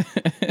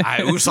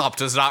 Usopp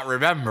does not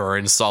remember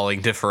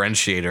installing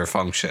differentiator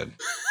function.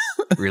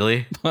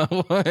 Really?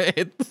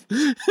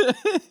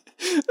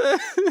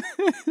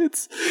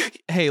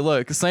 Hey,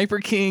 look, Sniper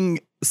King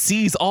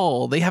sees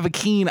all. They have a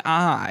keen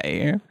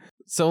eye.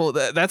 So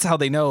that's how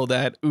they know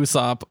that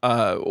Usopp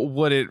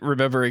wouldn't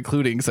remember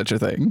including such a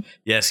thing.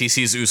 Yes, he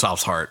sees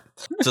Usopp's heart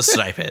to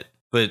snipe it.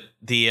 But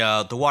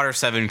the Water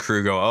 7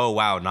 crew go, oh,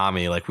 wow,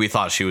 Nami. Like, we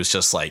thought she was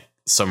just like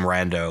some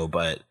rando,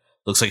 but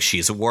looks like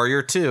she's a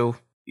warrior too.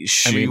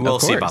 We'll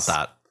see about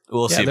that.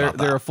 We'll see about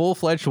that. They're a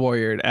full-fledged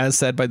warrior, as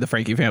said by the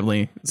Frankie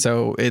family.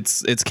 So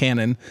it's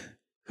canon.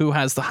 Who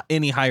has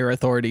any higher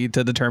authority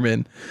to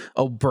determine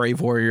a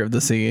brave warrior of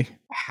the sea?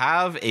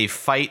 Have a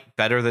fight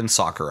better than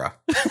Sakura.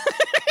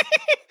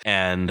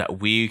 And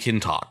we can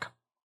talk.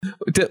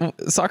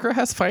 Sakura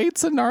has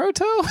fights in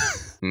Naruto?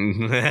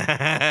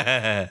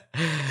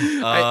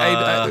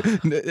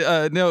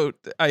 No,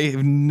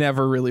 I've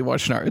never really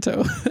watched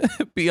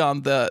Naruto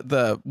beyond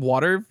the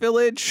water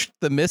village,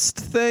 the mist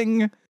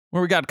thing.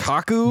 Where we got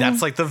Kaku.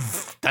 That's like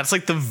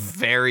the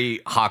very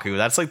Haku.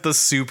 That's like the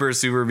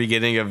super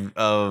beginning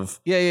of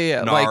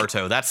Naruto.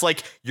 Like, that's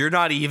like you're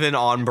not even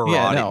on Barani.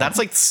 Yeah, no.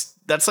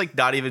 That's like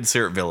not even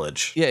Syrup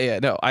Village. Yeah.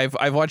 No,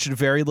 I've watched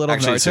very little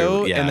of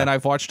Naruto, and then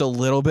I've watched a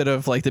little bit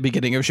of like the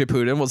beginning of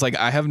Shippuden. Was like,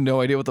 I have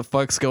no idea what the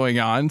fuck's going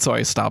on, so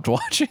I stopped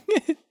watching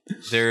it.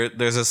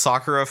 There's a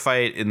Sakura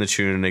fight in the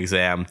Chunin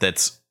exam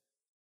that's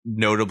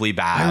notably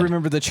bad. I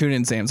remember the Chunin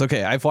exams.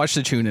 Okay, I've watched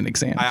the Chunin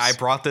exams. I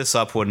brought this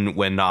up when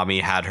Nami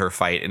had her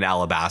fight in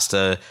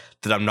Alabasta,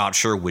 that I'm not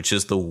sure which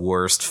is the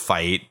worst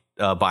fight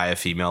by a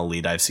female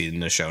lead I've seen in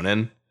the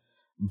shonen.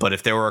 But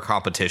if there were a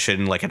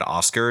competition like an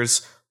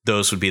Oscars,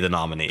 those would be the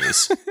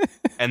nominees.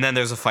 And then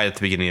there's a fight at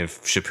the beginning of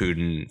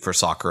Shippuden for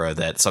Sakura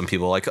that some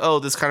people are like, oh,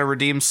 this kind of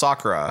redeems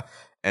Sakura.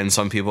 And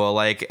some people are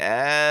like,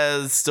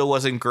 still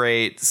wasn't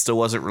great. Still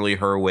wasn't really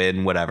her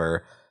win,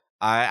 whatever.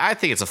 I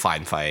think it's a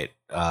fine fight.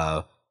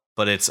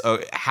 But it's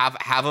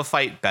have a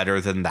fight better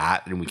than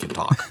that, and we can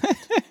talk.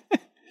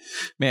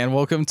 Man,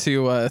 welcome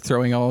to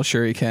Throwing All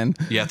Shuriken.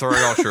 Yeah,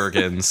 Throwing All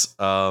Shurikens.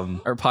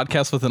 Our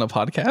podcast within a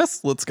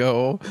podcast. Let's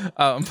go.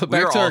 But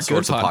back to our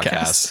good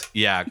podcast.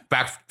 Yeah,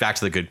 back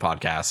to the good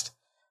podcast.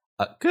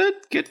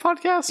 Good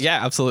podcast.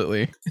 Yeah,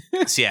 absolutely.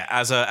 So yeah,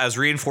 as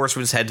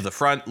reinforcements head to the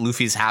front,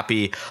 Luffy's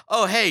happy.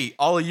 Oh, hey,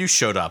 all of you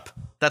showed up.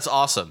 That's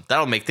awesome.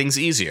 That'll make things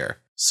easier.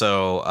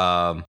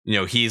 So,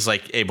 he's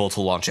like able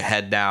to launch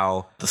ahead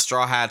now. The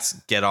Straw Hats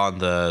get on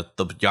the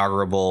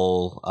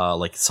Yagarable,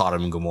 like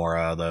Sodom and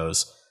Gomorrah,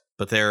 those,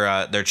 but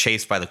they're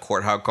chased by the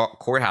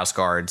courthouse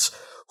guards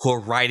who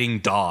are riding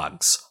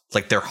dogs,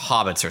 like they're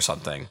hobbits or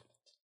something.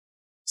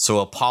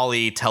 So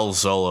Apolly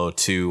tells Zolo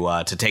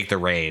to take the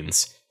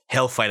reins.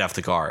 He'll fight off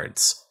the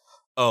guards.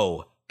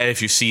 Oh, and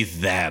if you see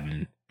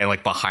them, and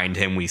like behind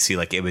him we see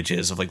like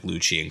images of like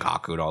Lucci and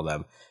Kaku and all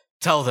them,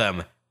 tell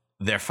them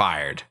they're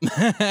fired.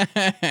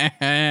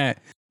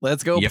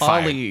 Let's go,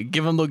 Polly.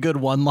 Give him the good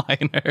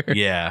one-liner.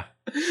 Yeah.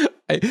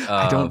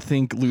 I don't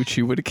think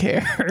Lucci would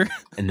care.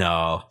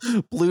 No.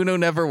 Bluno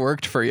never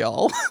worked for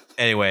y'all.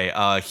 Anyway,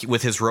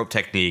 with his rope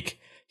technique,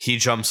 he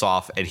jumps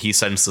off and he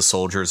sends the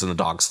soldiers and the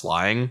dogs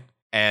flying.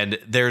 And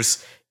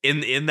there's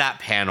in that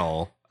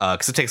panel,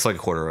 because it takes like a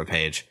quarter of a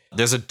page,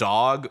 there's a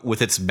dog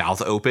with its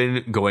mouth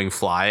open going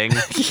flying.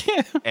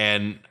 Yeah.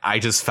 And I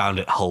just found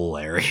it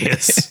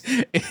hilarious.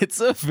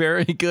 It's a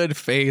very good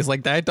face.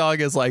 Like that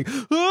dog is like,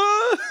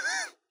 ah!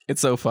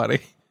 It's so funny.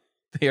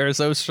 They are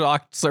so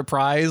shocked,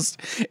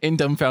 surprised, and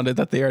dumbfounded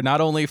that they are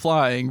not only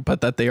flying,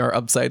 but that they are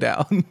upside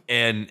down.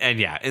 And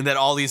that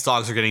all these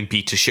dogs are getting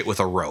beat to shit with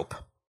a rope.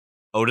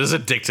 Oda's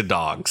addicted to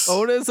dogs.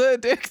 Oda's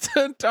addicted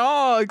to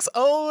dogs.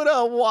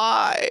 Oda,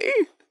 why?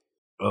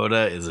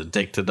 Oda is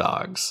addicted to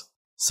dogs.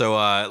 So,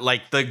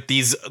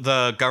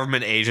 the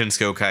government agents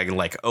go kind of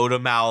like Oda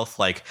mouth,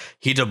 like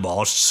he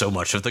demolished so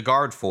much of the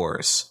guard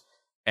force,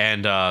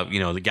 and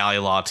the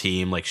Gallia Law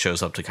team like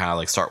shows up to kind of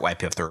like start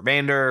wiping up the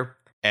remainder,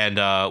 and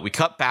we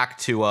cut back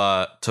to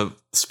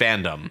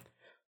Spandam,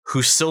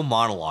 who's still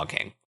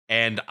monologuing,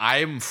 and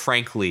I'm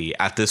frankly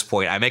at this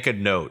point I make a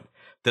note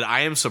that I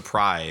am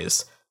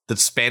surprised that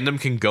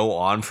Spandam can go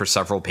on for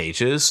several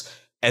pages.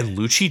 And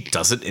Lucci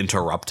doesn't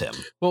interrupt him.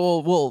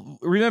 Well,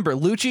 remember,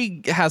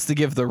 Lucci has to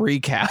give the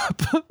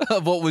recap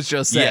of what was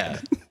just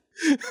said.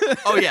 Yeah.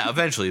 Oh, yeah,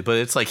 eventually. But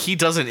it's like he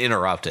doesn't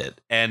interrupt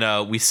it.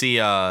 And we see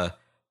that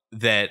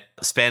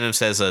Spandam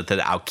says that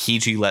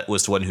Aokiji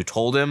was the one who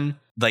told him.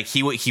 Like,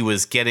 he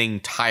was getting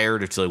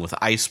tired of dealing with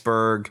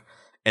Iceberg.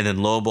 And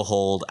then lo and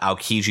behold,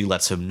 Aokiji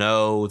lets him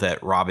know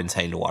that Robin's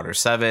heading to Water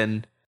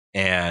 7.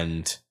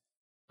 And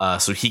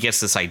so he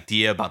gets this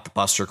idea about the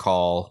Buster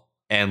Call.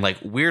 And like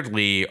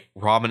weirdly,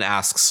 Robin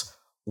asks,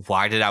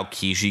 why did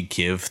Aokiji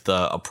give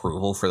the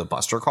approval for the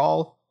Buster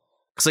Call?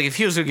 Because like if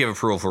he was going to give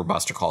approval for a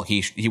Buster Call,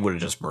 he would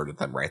have just murdered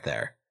them right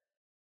there.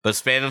 But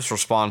Spandam's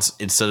response,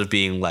 instead of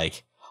being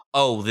like,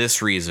 oh,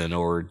 this reason,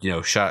 or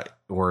shut,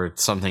 or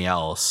something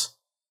else,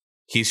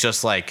 he's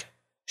just like,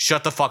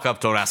 shut the fuck up,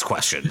 don't ask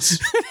questions.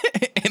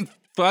 And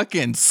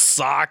fucking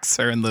socks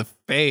her in the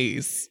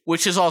face.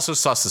 Which is also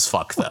sus as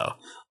fuck, though.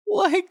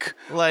 Like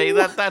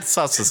that's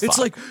sus as fuck. It's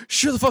like,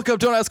 shut the fuck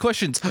up, don't ask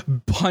questions.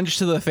 Punch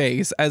to the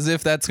face, as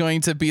if that's going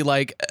to be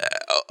like,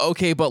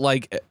 okay, but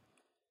like,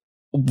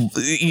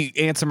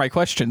 answer my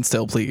question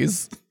still,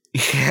 please.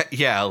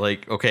 Yeah,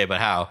 like, okay,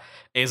 but how?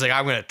 And he's like,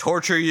 I'm gonna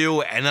torture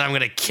you and then I'm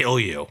gonna kill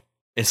you.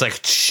 It's like,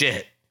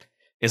 shit.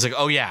 It's like,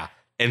 oh yeah,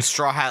 and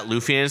Straw Hat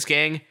Luffy and his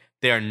gang,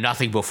 they are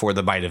nothing before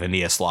the might of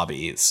Enies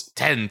Lobby.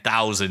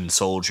 10,000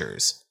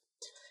 soldiers.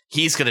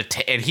 He's gonna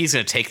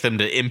take them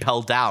to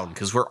Impel Down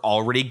because we're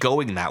already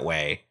going that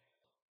way,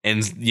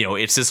 and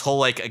it's this whole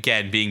like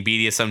again being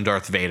BDSM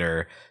Darth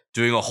Vader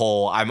doing a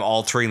whole I'm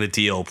altering the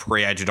deal,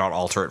 pray I do not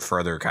alter it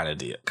further kind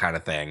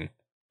of thing.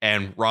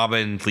 And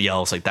Robin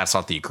yells like that's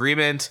not the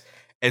agreement,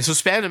 and so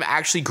Spandam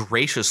actually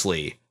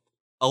graciously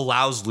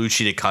allows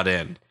Lucci to cut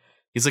in.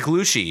 He's like,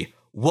 Lucci,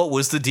 what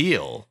was the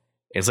deal?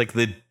 And it's like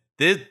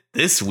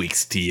this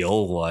week's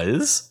deal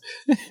was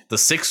the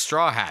 6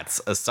 Straw Hats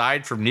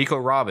aside from Nico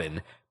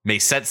Robin may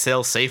set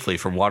sail safely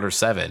from Water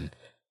 7.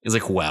 He's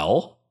like,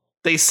 well,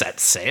 they set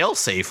sail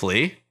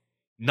safely.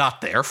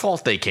 Not their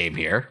fault they came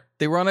here.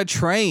 They were on a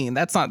train.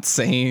 That's not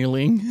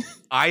sailing.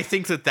 I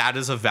think that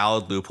is a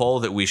valid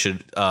loophole that we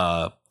should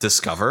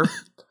discover.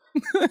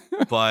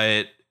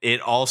 But it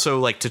also,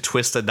 like, to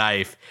twist the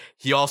knife,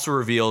 he also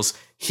reveals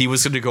he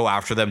was going to go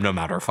after them no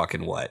matter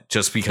fucking what,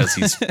 just because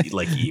he's,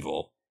 like,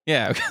 evil.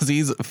 Yeah, because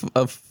he's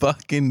a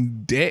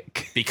fucking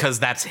dick. Because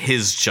that's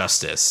his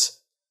justice.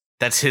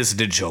 That's his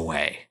ninja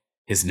way.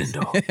 His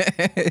nindo.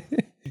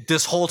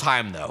 This whole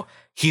time, though,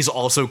 he's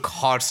also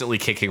constantly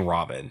kicking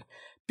Robin.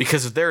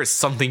 Because if there is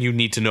something you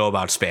need to know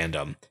about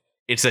Spandam,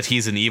 it's that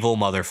he's an evil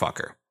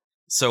motherfucker.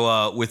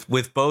 So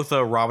with both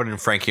Robin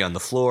and Frankie on the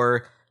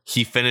floor,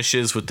 he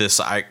finishes with this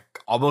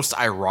almost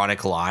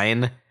ironic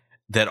line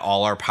that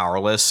all are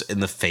powerless in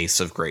the face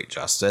of great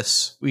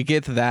justice. We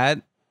get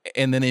that.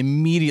 And then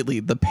immediately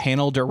the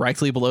panel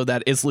directly below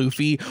that is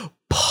Luffy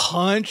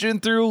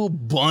punching through a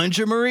bunch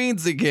of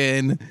Marines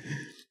again.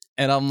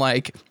 And I'm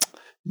like,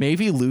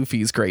 maybe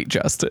Luffy's great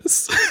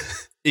justice.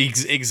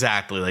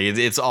 Exactly. Like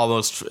it's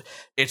almost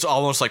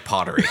like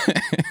pottery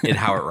in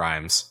how it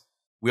rhymes.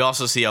 We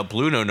also see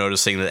Bluno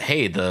noticing that,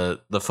 hey, the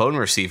phone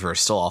receiver is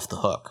still off the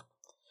hook.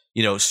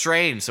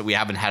 Strange that we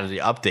haven't had any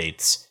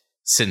updates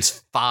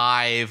since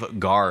 5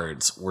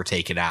 guards were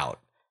taken out.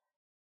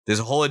 There's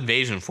a whole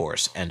invasion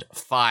force, and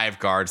 5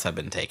 guards have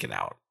been taken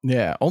out.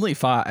 Yeah, only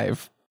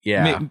 5.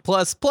 Yeah,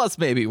 plus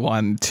maybe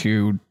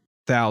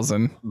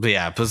 1,000. But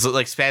yeah, because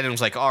like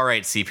Spandam's like, all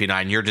right,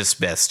 CP9, you're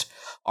dismissed.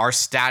 Our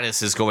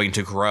status is going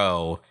to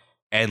grow,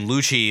 and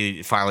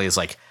Lucci finally is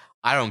like,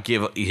 I don't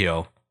give.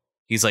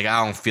 He's like,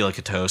 I don't feel like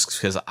a toast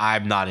because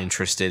I'm not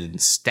interested in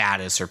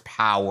status or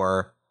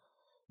power.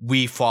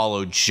 We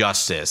follow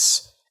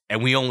justice,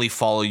 and we only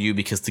follow you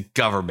because the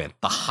government,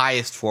 the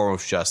highest form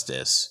of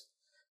justice,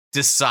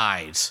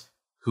 decides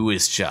who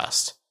is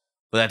just.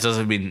 But that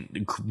doesn't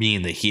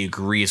mean that he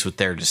agrees with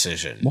their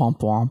decision. Womp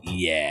womp.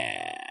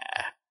 Yeah.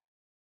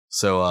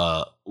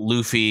 So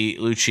Lucci,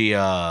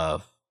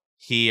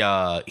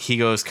 he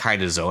goes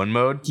kind of zone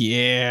mode.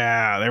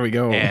 Yeah, there we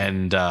go.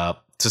 And to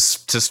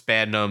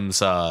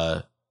Spandam's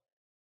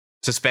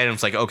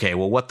like, okay,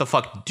 well, what the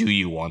fuck do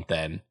you want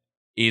then?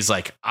 He's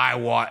like, I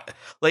want,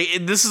 like,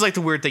 this is like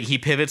the weird thing. He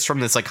pivots from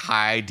this like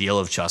high ideal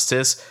of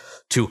justice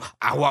to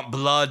I want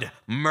blood,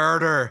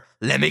 murder,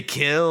 let me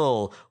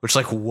kill. Which,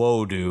 like,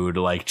 whoa, dude,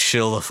 like,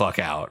 chill the fuck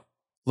out.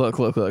 Look.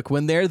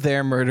 When they're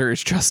there, murder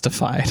is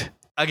justified.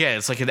 Again,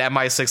 it's like an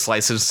MI6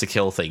 license to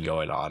kill thing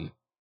going on.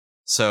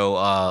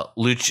 So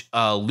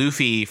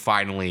Luffy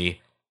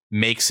finally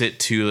makes it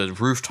to the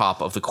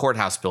rooftop of the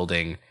courthouse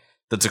building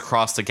that's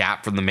across the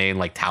gap from the main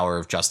like Tower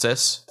of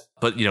Justice.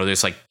 But, you know,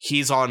 there's like,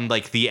 he's on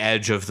like the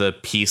edge of the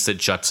piece that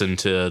juts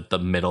into the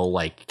middle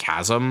like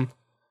chasm.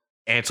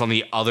 And it's on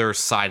the other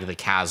side of the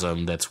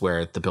chasm that's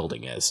where the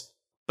building is.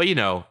 But, you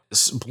know,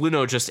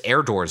 Bluno just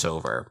air doors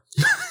over.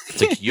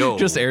 It's like, yo.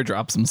 Just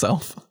airdrops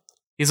himself.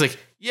 He's like,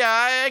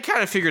 yeah, I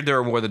kind of figured there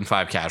were more than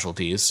 5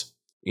 casualties.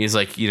 He's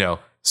like, you know,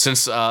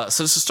 since the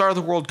start of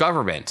the world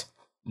government,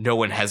 no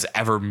one has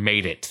ever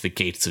made it to the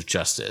gates of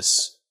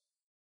justice.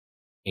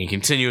 And he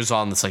continues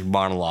on this like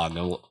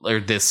monologue or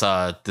this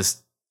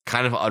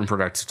kind of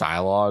unproductive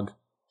dialogue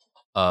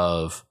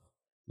of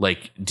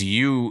like, do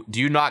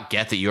you not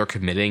get that you're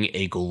committing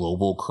a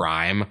global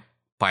crime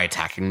by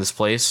attacking this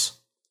place?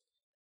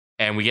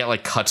 And we get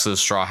like cuts of the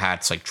Straw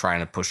Hats like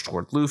trying to push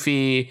toward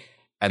Luffy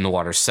and the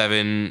Water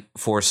 7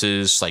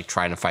 forces like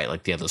trying to fight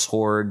like the Endless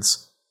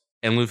Hordes.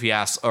 And Luffy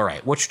asks, all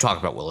right, what you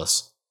talking about,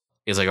 Willis?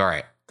 He's like, all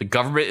right, the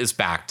government is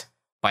backed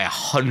by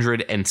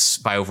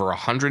over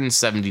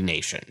 170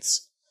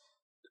 nations.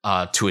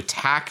 To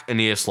attack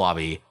Enies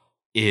Lobby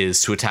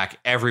is to attack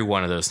every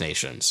one of those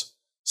nations.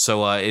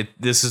 So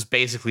this is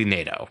basically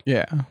NATO.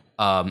 Yeah.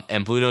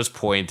 And Bluno's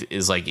point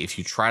is like, if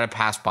you try to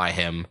pass by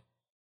him,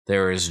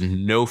 there is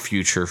no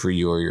future for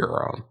you or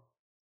your own.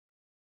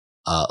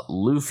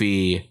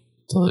 Luffy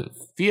doesn't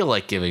feel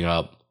like giving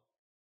up,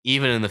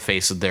 even in the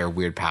face of their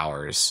weird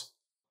powers.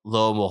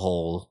 Lo and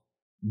behold,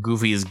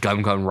 Goofy's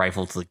gun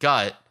rifle to the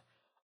gut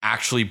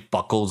actually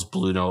buckles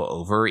Bluno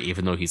over,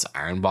 even though he's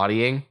iron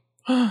bodying.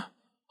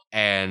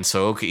 And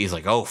so he's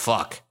like, oh,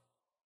 fuck.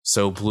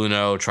 So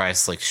Bluno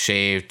tries to like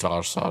shave,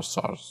 dodge,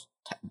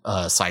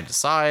 side to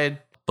side.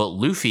 But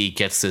Luffy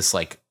gets this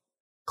like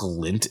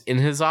glint in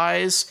his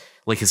eyes,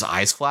 like his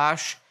eyes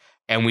flash.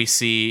 And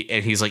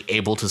he's like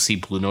able to see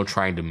Bluno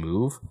trying to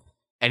move.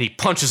 And he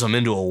punches him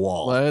into a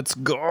wall. Let's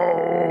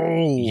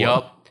go.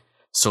 Yup.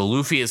 So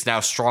Luffy is now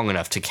strong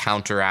enough to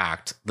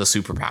counteract the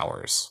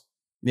superpowers.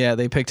 Yeah,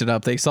 they picked it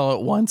up. They saw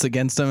it once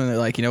against him, and they're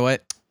like, you know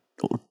what?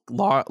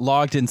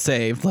 Logged and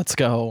saved. Let's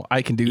go.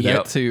 I can do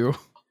that too.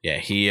 Yeah,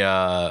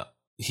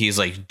 he's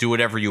like, do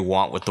whatever you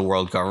want with the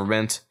world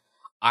government.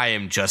 I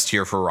am just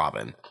here for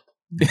Robin.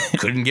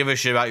 Couldn't give a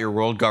shit about your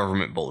world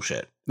government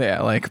bullshit.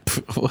 Yeah, like,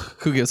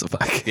 who gives a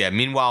fuck? Yeah,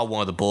 meanwhile, one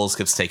of the bulls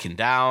gets taken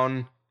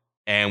down,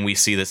 and we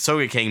see that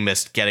Sogeking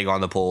missed getting on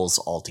the bulls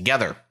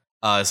altogether.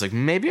 It's like,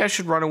 maybe I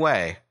should run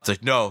away. It's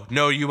like, no,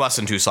 you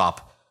mustn't, Usopp.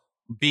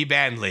 Be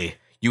manly.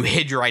 You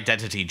hid your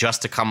identity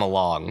just to come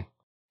along.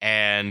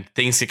 And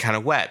things get kind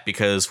of wet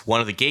because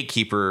one of the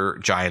gatekeeper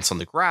giants on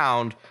the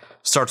ground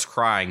starts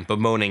crying,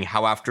 bemoaning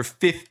how after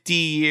 50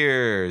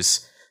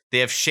 years, they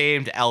have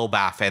shamed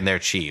Elbaf and their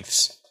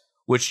chiefs.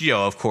 Which, you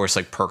know, of course,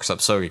 like perks up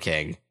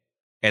Sogeking.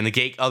 And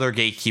the other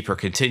gatekeeper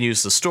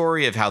continues the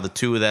story of how the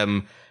two of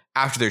them,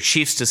 after their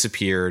chiefs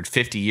disappeared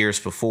 50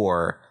 years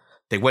before,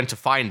 they went to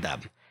find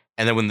them.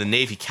 And then when the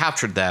Navy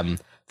captured them,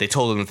 they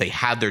told them that they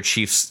had their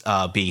chiefs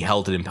being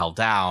held and impelled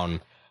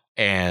down,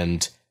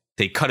 and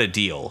they cut a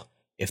deal.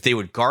 If they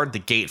would guard the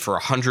gate for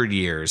 100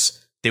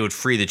 years, they would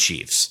free the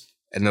chiefs.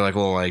 And they're like,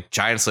 well, like,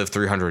 giants live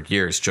 300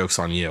 years. Joke's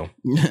on you.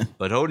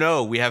 But oh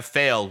no, we have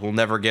failed. We'll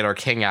never get our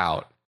king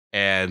out.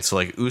 And so,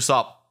 like,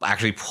 Usopp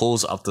actually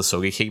pulls up the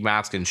Sogeking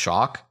mask in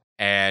shock.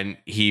 And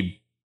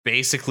he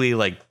basically,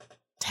 like,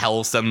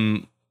 tells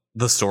them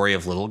the story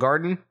of Little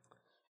Garden.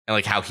 And,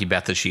 like, how he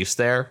met the chiefs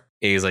there.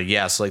 And he's like,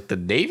 yeah, so, like, the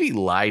Navy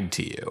lied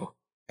to you.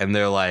 And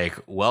they're like,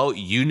 well,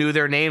 you knew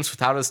their names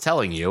without us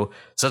telling you.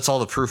 So that's all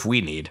the proof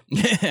we need.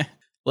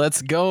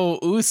 Let's go,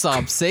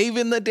 Usopp,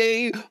 saving the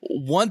day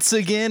once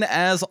again,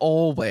 as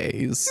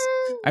always.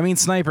 I mean,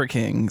 Sniper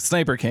King.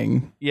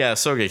 Yeah,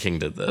 Sogeking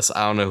did this.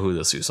 I don't know who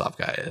this Usopp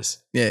guy is.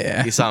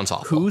 Yeah. He sounds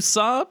awful.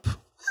 Usopp?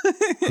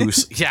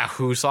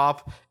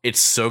 Usopp.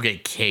 It's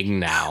Sogeking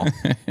now.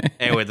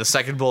 Anyway, the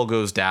second bull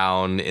goes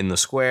down in the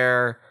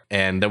square,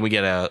 and then we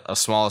get a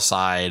small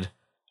aside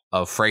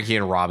of Frankie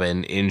and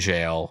Robin in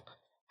jail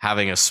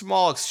having a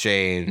small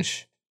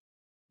exchange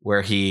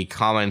where he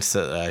comments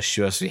that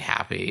she must be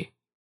happy.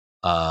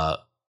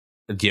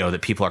 That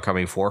people are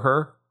coming for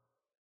her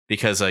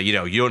because, you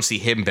don't see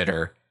him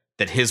bitter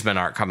that his men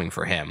aren't coming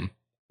for him.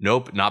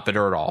 Nope, not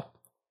bitter at all.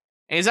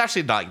 And he's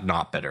actually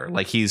not bitter.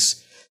 Like he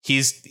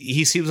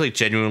seems like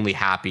genuinely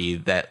happy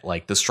that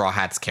like the Straw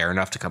Hats care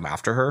enough to come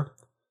after her.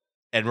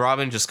 And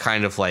Robin just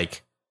kind of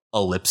like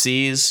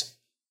ellipses.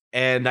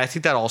 And I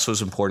think that also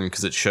is important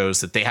because it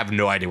shows that they have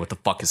no idea what the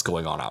fuck is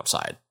going on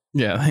outside.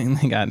 Yeah,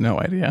 they got no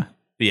idea.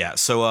 Yeah,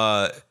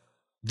 so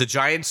the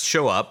Giants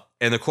show up,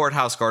 and the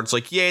courthouse guard's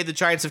like, yay, the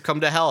Giants have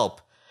come to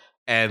help.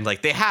 And,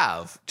 like, they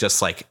have,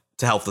 just, like,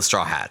 to help the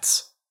Straw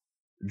Hats.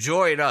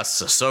 Join us,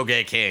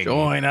 Soge King.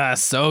 Join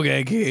us,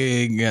 Soge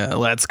King.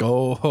 Let's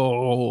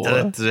go.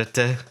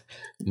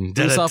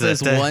 Usopp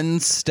is one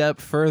step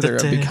further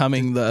of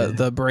becoming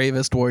the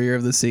bravest warrior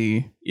of the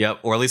sea. Yep,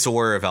 or at least a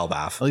warrior of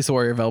Elbaf. At least a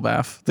warrior of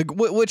Elbaf.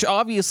 Which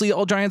obviously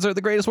all giants are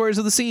the greatest warriors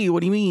of the sea. What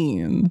do you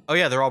mean? Oh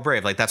yeah, they're all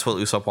brave. Like that's what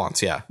Usopp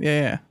wants. Yeah.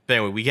 Yeah. But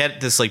anyway, we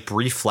get this like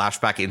brief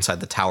flashback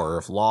inside the Tower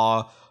of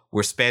Law,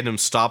 where Spandam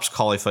stops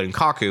Caulifla and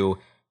Kaku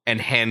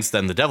and hands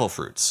them the devil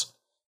fruits.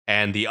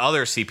 And the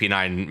other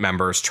CP9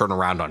 members turn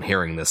around on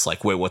hearing this,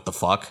 like, wait, what the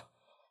fuck?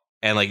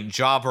 And like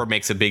Jabra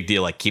makes a big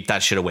deal, like, keep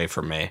that shit away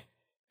from me.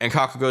 And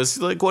Kaku goes,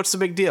 like, what's the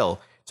big deal?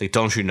 It's like,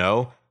 don't you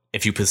know?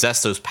 If you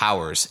possess those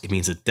powers, it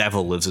means a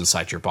devil lives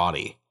inside your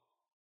body.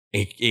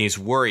 And he's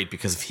worried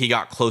because if he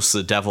got close to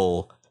the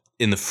devil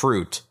in the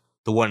fruit,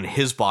 the one in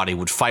his body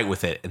would fight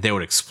with it and they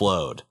would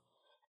explode.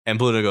 And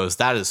Bluto goes,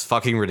 that is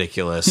fucking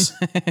ridiculous.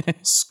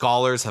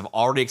 Scholars have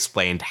already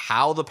explained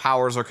how the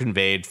powers are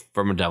conveyed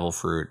from a devil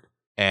fruit.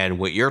 And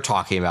what you're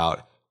talking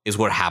about is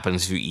what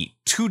happens if you eat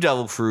 2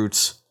 devil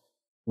fruits,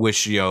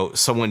 which, you know,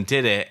 someone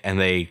did it and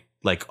they,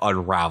 like,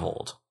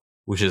 unraveled.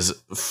 Which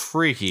is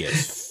freaky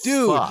as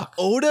dude, fuck.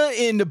 Oda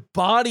in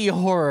body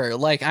horror.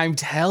 Like, I'm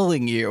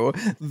telling you,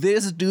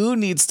 this dude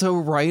needs to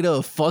write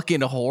a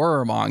fucking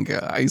horror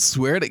manga. I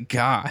swear to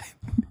God.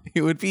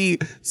 It would be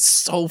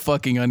so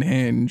fucking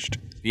unhinged.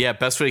 Yeah,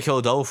 best way to kill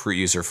a devil fruit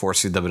user,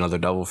 forcing them another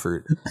devil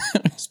fruit.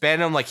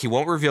 Spandam, like, he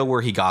won't reveal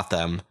where he got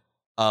them,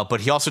 but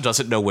he also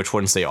doesn't know which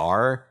ones they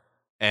are.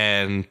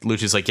 And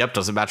Lucci's like, yep,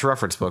 doesn't match a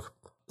reference book.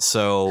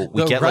 So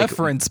we get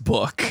reference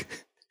book.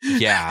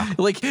 Yeah.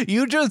 Like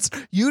you just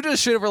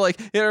should have like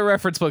in a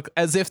reference book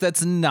as if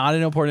that's not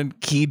an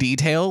important key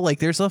detail. Like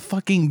there's a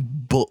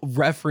fucking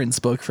reference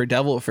book for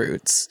devil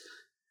fruits.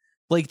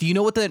 Like, do you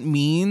know what that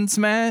means,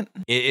 Matt?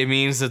 It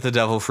means that the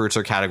devil fruits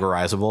are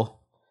categorizable.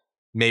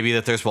 Maybe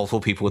that there's multiple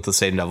people with the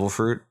same devil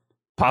fruit.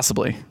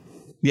 Possibly.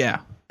 Yeah.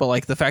 But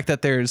like the fact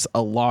that there's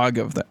a log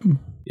of them.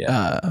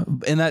 Yeah.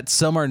 And that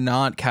some are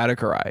not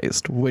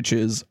categorized, which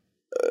is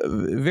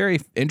very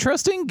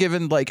interesting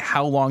given like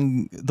how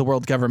long the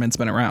world government's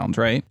been around,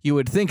 right? You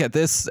would think at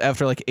this,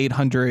 after like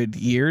 800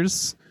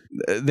 years,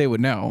 they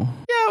would know.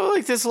 Yeah, well,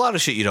 like there's a lot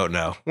of shit you don't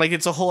know. Like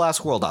it's a whole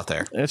ass world out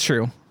there. That's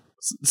true.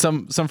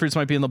 Some fruits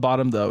might be in the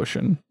bottom of the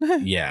ocean.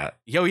 Yeah.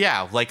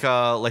 Yeah, like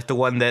the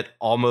one that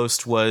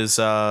almost was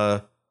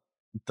the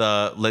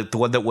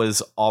one that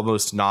was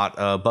almost not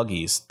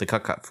buggies, the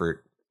cut fruit.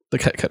 The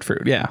cut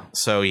fruit, yeah.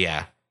 So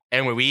yeah.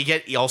 Anyway, we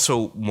get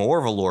also more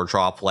of a lore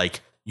drop,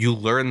 like you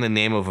learn the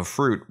name of a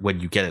fruit when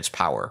you get its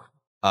power.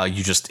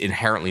 You just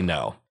inherently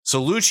know.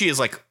 So Lucci is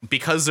like,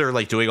 because they're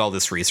like doing all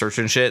this research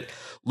and shit,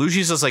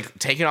 Lucci's just like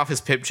taking off his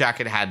pimp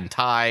jacket, hat, and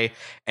tie,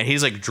 and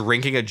he's like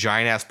drinking a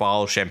giant ass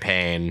bottle of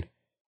champagne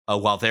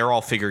while they're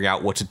all figuring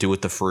out what to do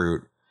with the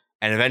fruit.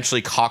 And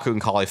eventually Kaku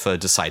and Caulifla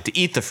decide to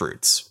eat the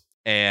fruits,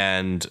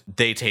 and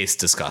they taste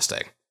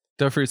disgusting.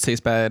 The fruits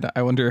taste bad.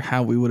 I wonder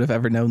how we would have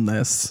ever known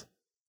this.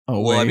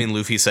 Oh, well, wait. I mean,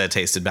 Luffy said it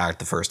tasted bad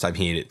the first time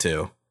he ate it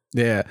too.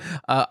 Yeah.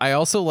 I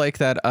also like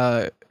that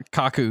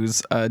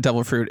Kaku's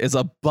devil fruit is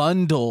a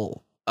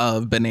bundle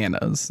of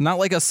bananas. Not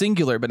like a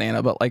singular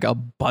banana, but like a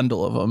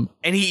bundle of them.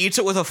 And he eats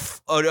it with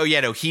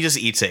he just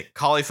eats it.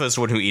 Caulifla is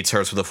the one who eats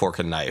hers with a fork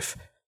and knife.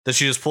 That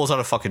she just pulls out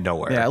of fucking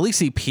nowhere. Yeah, at least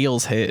he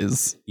peels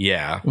his.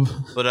 Yeah.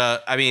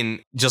 But I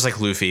mean, just like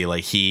Luffy,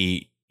 like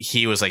he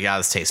was like, yeah,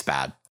 this tastes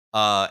bad.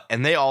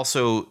 And they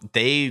also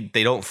they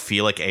don't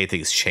feel like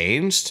anything's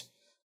changed,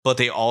 but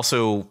they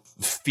also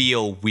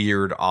feel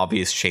weird,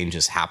 obvious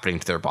changes happening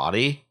to their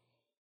body,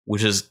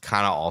 which is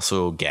kind of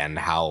also, again,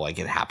 how like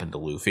it happened to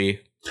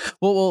Luffy.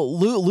 Well,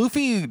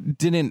 Luffy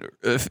didn't,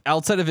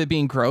 outside of it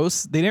being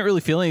gross, they didn't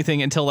really feel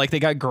anything until like they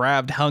got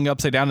grabbed, hung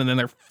upside down, and then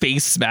their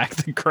face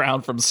smacked the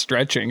ground from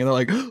stretching, and they're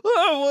like,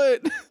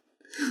 oh, what?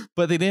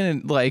 But they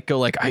didn't like go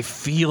like, I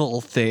feel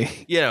thing.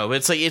 You know,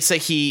 it's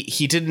like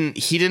he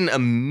didn't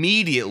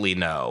immediately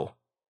know.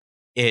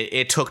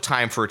 It took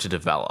time for it to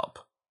develop.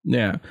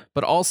 Yeah,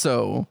 but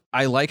also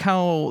I like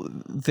how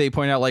they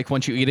point out like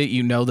once you eat it,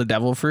 you know the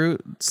devil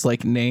fruit's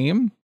like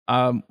name.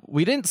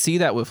 We didn't see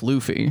that with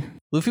Luffy.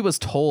 Luffy was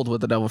told what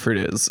the devil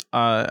fruit is.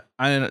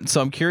 And so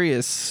I'm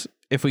curious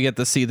if we get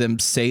to see them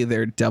say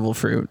their devil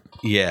fruit.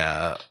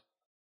 Yeah.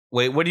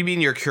 Wait, what do you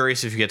mean you're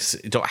curious if you get to see,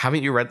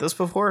 haven't you read this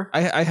before?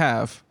 I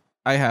have,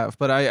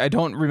 but I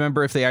don't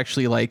remember if they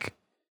actually like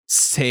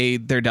say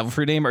their devil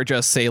fruit name or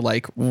just say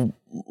like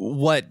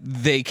what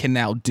they can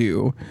now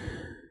do.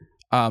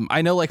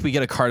 I know like we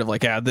get a card of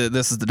like, yeah,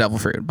 this is the devil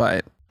fruit,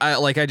 but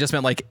I just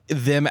meant like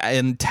them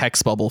in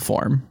text bubble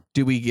form.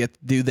 Do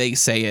they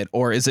say it,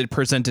 or is it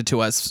presented to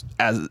us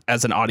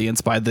as an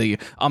audience by the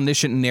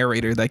omniscient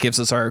narrator that gives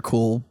us our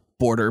cool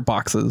border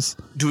boxes?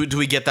 Do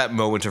we get that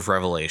moment of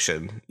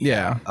revelation?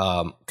 Yeah.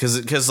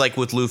 Because like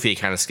with Luffy, it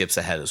kind of skips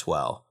ahead as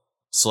well.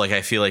 So like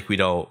I feel like we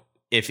don't.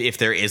 If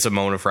there is a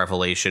moment of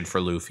revelation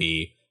for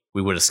Luffy,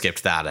 we would have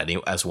skipped that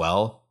as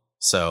well.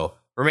 So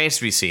remains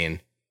to be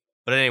seen.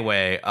 But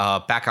anyway,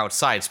 back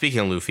outside, speaking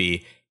of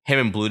Luffy, him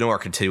and Bluto are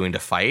continuing to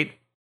fight.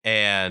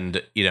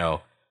 And,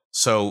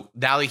 so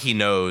now that he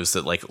knows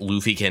that like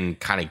Luffy can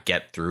kind of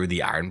get through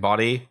the Iron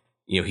Body,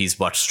 he's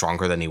much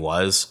stronger than he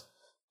was.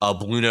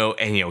 Bluto,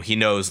 and he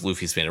knows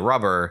Luffy's made of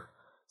rubber.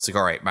 It's like,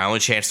 all right, my only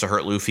chance to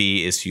hurt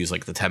Luffy is to use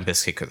like the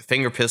Tempest Kick or the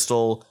Finger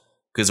Pistol,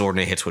 because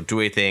ordinary hits would do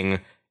anything.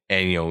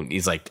 And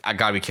he's like, I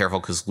gotta be careful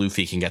because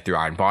Luffy can get through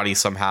Iron Body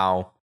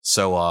somehow.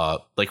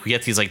 So we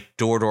get these like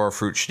door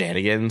fruit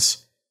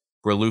shenanigans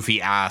where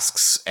Luffy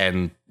asks,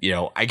 and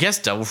I guess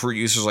Devil Fruit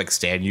users like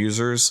stand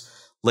users,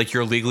 like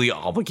you're legally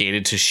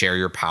obligated to share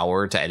your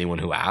power to anyone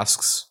who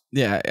asks.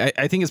 Yeah,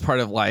 I think it's part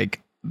of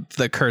like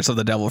the curse of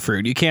the Devil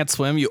Fruit. You can't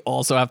swim. You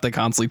also have to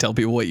constantly tell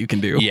people what you can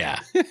do. Yeah,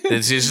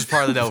 it's just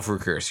part of the Devil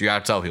Fruit curse. You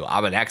have to tell people,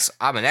 I'm an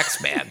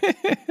X-Man.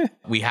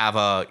 We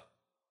have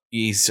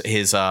he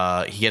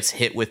gets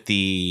hit with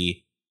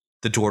the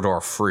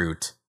door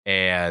fruit,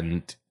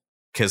 and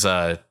because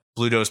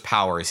Bluto's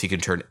power is he can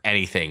turn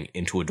anything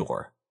into a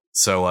door.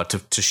 So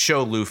to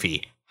show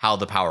Luffy how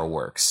the power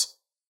works,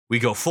 we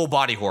go full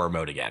body horror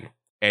mode again,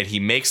 and he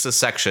makes the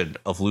section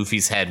of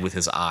Luffy's head with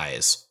his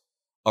eyes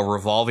a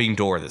revolving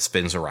door that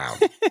spins around.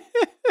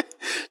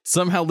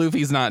 Somehow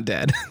Luffy's not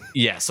dead.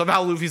 Yeah,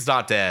 somehow Luffy's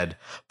not dead.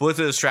 But with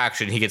the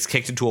distraction, he gets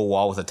kicked into a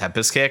wall with a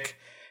Tempest Kick.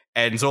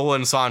 And Zoro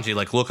and Sanji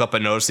like look up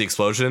and notice the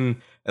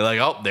explosion. And like,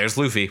 oh, there's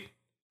Luffy.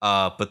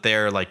 But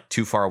they're like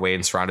too far away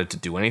and surrounded to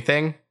do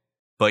anything.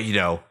 But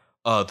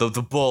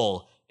the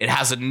bull, it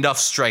has enough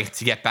strength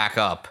to get back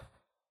up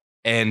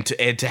and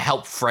to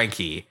help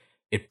Frankie.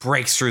 It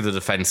breaks through the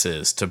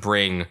defenses to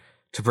bring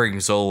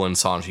Zoro and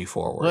Sanji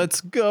forward.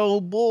 Let's go,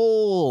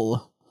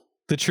 Bull.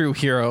 The true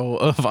hero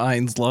of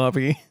Enies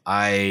Lobby.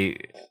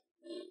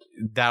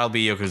 That'll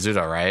be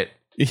Yokozuna, right?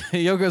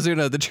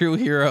 Yokozuna, the true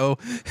hero.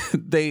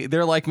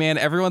 They're like, man,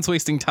 everyone's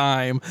wasting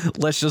time.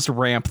 Let's just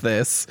ramp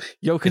this.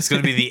 It's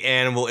going to be the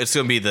animal. It's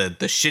going to be the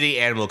shitty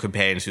animal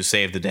companions who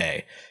saved the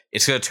day.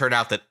 It's going to turn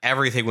out that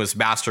everything was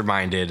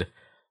masterminded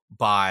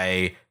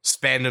by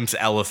Spandam's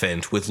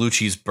elephant with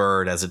Lucci's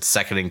bird as its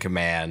second in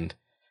command,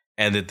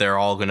 and that they're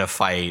all going to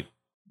fight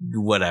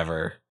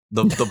whatever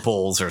the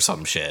bulls or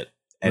some shit.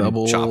 And the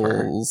bulls.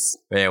 Chopper.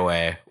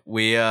 Anyway,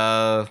 we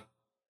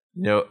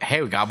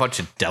hey, we got a bunch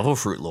of Devil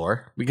Fruit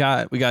lore. We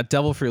got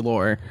Devil Fruit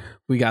lore.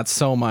 We got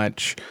so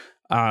much.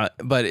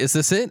 But is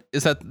this it?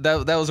 Is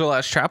that was our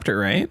last chapter,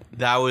 right?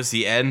 That was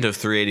the end of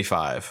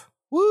 385.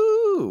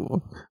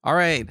 Woo! All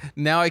right,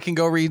 now I can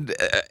go read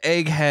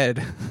Egghead.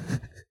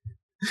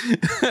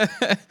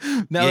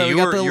 Now that we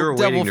got the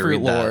Devil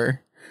Fruit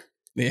lore.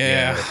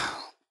 Yeah.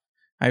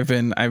 I've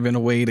been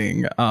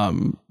waiting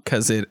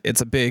because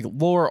it's a big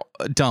lore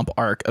dump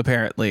arc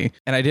apparently,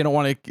 and I didn't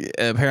want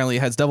to. Apparently, it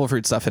has Devil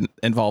Fruit stuff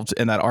involved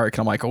in that arc, and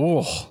I'm like,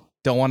 oh,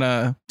 don't want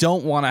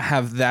to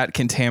have that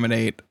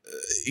contaminate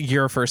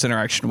your first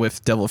interaction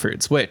with Devil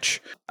Fruits,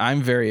 which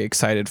I'm very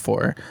excited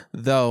for.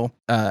 Though,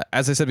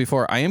 as I said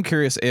before, I am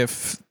curious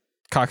if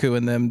Kaku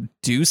and them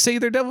do say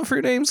their Devil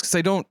Fruit names, because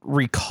I don't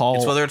recall.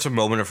 It's whether it's a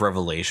moment of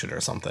revelation or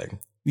something.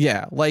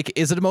 Yeah, like,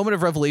 is it a moment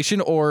of revelation,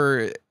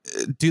 or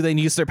do they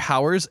use their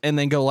powers and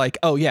then go like,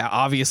 oh yeah,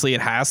 obviously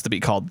it has to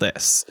be called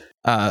this,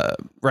 right?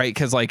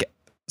 Because like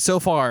so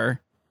far,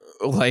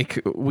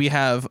 like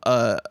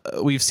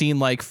we've seen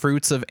like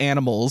fruits of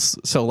animals,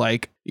 so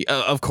like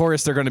of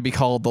course they're going to be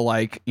called the,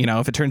 like,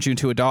 if it turns you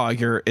into a dog,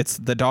 it's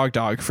the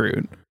dog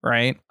fruit,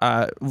 right?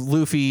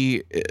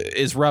 Luffy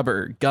is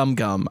rubber,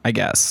 gum, I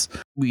guess.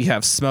 We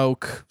have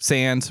smoke,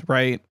 sand,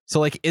 right? So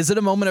like, is it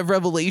a moment of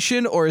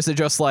revelation, or is it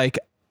just like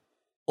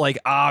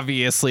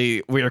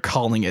obviously we're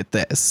calling it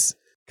this?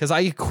 Because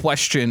I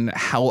question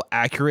how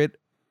accurate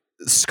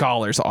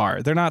scholars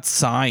are. They're not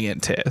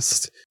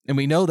scientists, and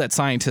we know that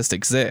scientists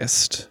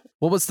exist.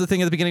 What was the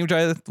thing at the beginning?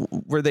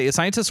 Were they a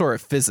scientist or a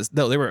physicist?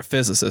 No, they were a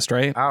physicist,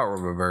 right? I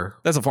don't remember.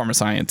 That's a former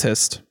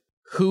scientist.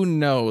 Who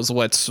knows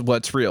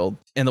what's real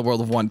in the world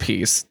of One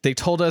Piece? They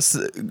told us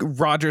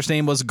Roger's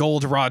name was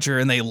Gold Roger,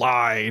 and they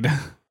lied.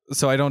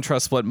 So I don't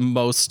trust what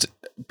most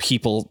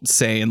people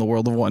say in the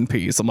world of One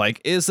Piece. I'm like,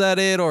 is that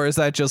it, or is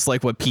that just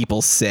like what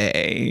people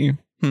say?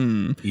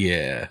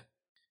 Yeah.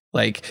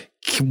 Like,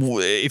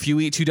 if you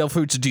eat 2 devil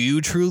fruits, do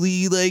you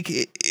truly like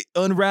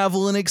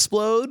unravel and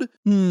explode?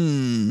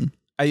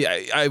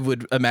 I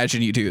would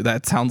imagine you do.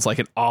 That sounds like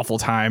an awful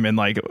time. And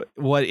like,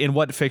 in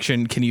what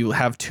fiction can you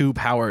have 2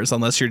 powers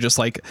unless you're just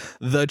like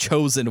the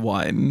chosen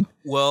one?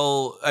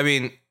 Well, I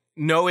mean,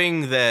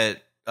 knowing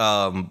that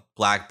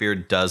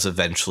Blackbeard does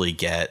eventually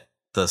get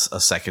a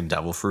second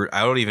devil fruit,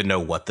 I don't even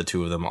know what the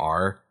 2 of them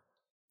are.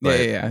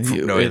 But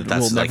knowing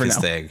that's like his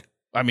thing.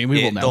 I mean,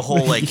 we will know.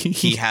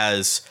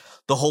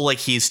 The whole like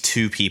he's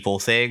 2 people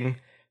thing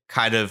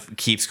kind of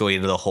keeps going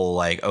into the whole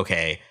like,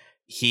 okay,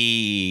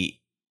 he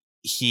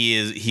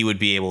would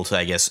be able to,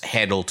 I guess,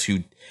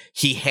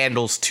 he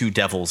handles 2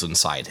 devils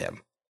inside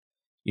him.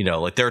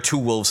 Like there are 2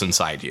 wolves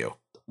inside you.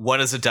 One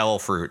is a devil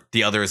fruit,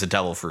 the other is a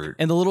devil fruit.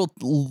 And the little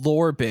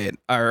lore bit,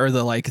 or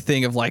the like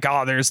thing of like,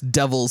 oh, there's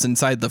devils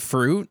inside the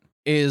fruit.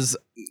 is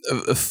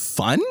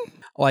fun.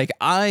 Like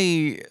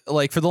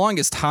for the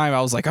longest time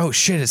I was like, oh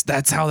shit,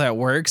 that's how that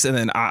works. And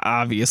then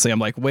obviously I'm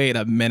like, wait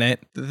a minute,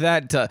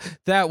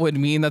 that would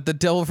mean that the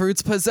devil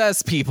fruits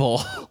possess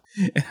people.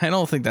 And I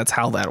don't think that's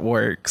how that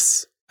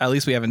works. At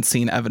least we haven't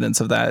seen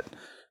evidence of that.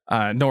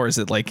 Nor is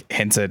it like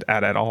hinted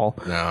at all.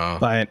 No.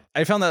 But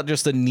I found that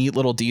just a neat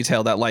little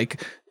detail that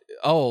like,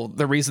 oh,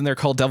 the reason they're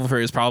called devil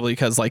fruit is probably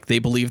because like they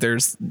believe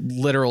there's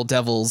literal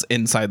devils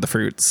inside the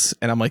fruits.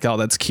 And I'm like, oh,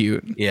 that's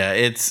cute. Yeah,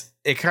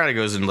 it kind of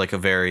goes into like a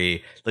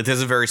very, like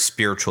there's a very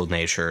spiritual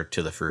nature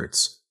to the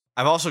fruits.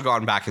 I've also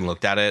gone back and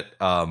looked at it.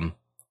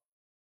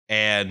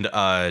 And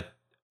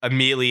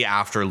immediately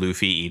after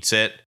Luffy eats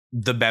it,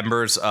 the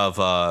members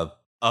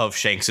of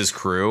Shanks's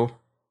crew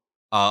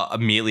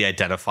immediately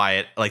identify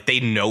it. Like they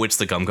know it's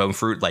the gum gum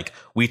fruit. Like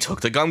we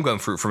took the gum gum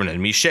fruit from an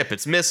enemy ship.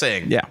 It's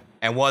missing. Yeah.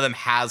 And one of them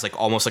has like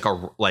almost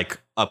like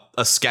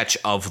a sketch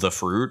of the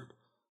fruit.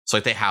 So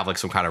like they have like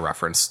some kind of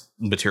reference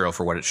material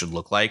for what it should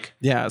look like.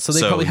 Yeah. So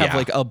they probably have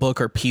like a book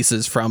or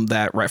pieces from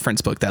that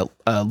reference book that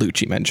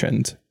Lucci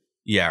mentioned.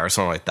 Yeah, or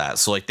something like that.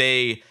 So like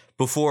they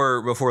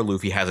before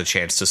Luffy has a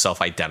chance to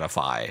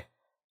self-identify,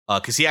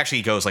 because he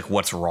actually goes like,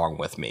 "What's wrong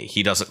with me?"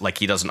 He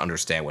doesn't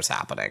understand what's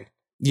happening.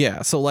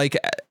 Yeah. So like,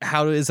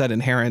 how is that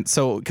inherent?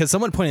 So because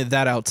someone pointed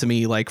that out to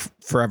me like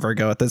forever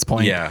ago at this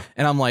point. Yeah.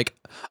 And I'm like,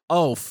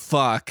 oh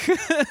fuck,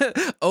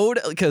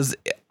 Oda, because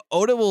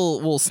Oda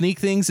will sneak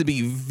things and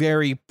be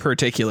very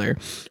particular,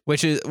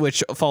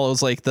 which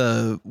follows like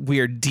the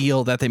weird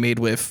deal that they made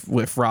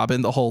with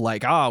Robin. The whole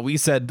like, we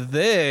said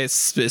this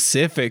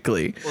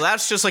specifically. Well,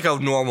 that's just like a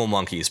normal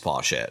monkey's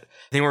paw shit.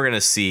 I think we're gonna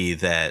see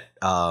that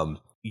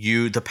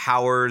the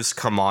powers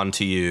come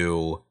onto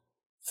you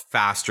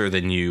faster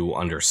than you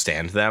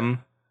understand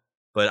them.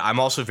 But I'm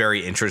also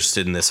very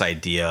interested in this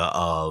idea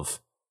of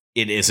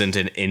it isn't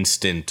an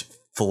instant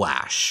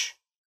flash.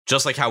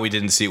 Just like how we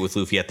didn't see it with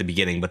Luffy at the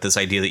beginning, but this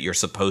idea that you're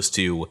supposed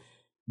to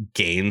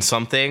gain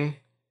something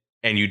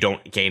and you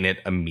don't gain it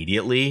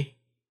immediately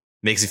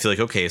makes you feel like,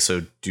 okay,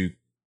 so do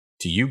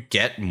you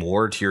get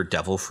more to your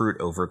devil fruit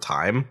over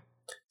time?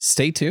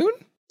 Stay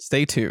tuned.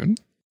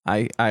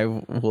 I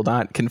will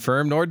not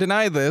confirm nor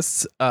deny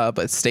this,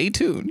 but stay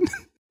tuned.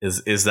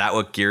 Is that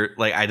what gear?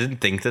 Like, I didn't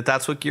think that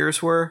that's what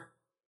gears were.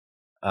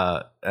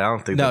 I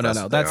don't think. No.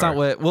 That's not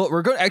what. Well,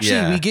 we're going.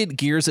 Actually, we get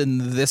gears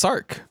in this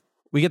arc.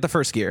 We get the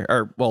first gear,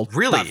 or well,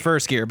 really not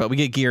first gear, but we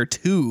get gear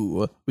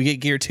 2. We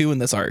get gear 2 in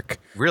this arc.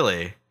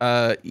 Really?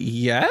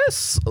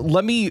 Yes.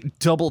 Let me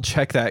double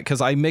check that because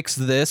I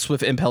mixed this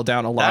with Impel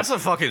Down a lot. That's a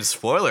fucking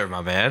spoiler,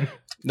 my man.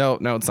 No,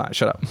 it's not.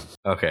 Shut up.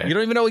 Okay. You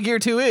don't even know what gear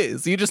 2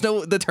 is. You just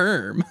know the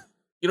term.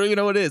 You don't even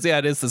know what it is. Yeah,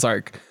 it is this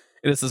arc.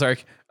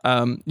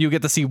 You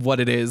get to see what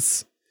it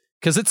is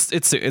because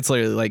it's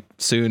literally like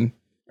soon.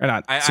 Or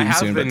not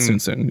soon, but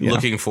soon.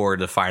 Looking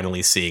forward to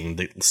finally seeing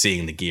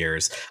the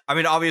gears. I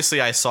mean,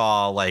 obviously, I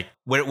saw like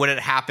when it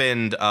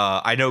happened.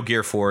 I know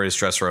Gear 4 is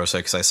Dressrosa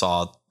because I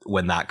saw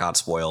when that got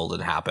spoiled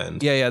and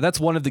happened. Yeah, that's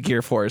one of the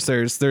Gear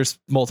 4s. There's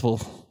multiple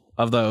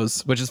of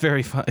those, which is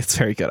very fun. It's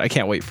very good. I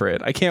can't wait for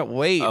it. Oh,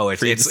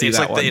 it's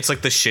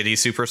like the shitty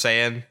Super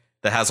Saiyan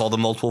that has all the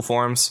multiple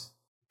forms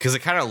because it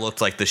kind of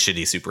looked like the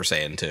shitty Super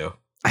Saiyan too.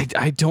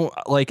 I don't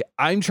like.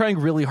 I'm trying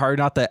really hard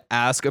not to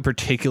ask a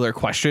particular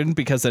question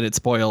because then it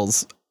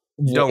spoils.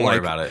 Don't worry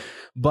about it.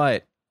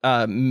 But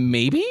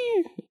maybe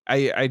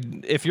I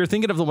if you're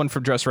thinking of the one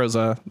from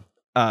Dressrosa,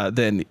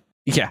 then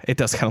yeah, it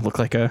does kind of look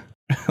like a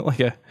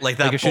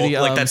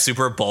that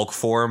super bulk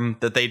form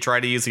that they try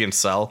to use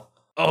against Cell.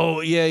 Oh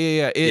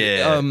yeah.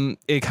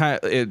 It kind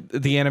of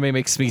the anime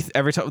makes me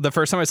every time. The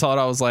first time I saw it,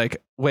 I was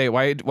like, wait,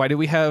 why do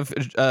we have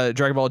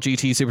Dragon Ball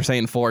GT Super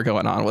Saiyan 4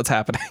 going on? What's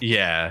happening?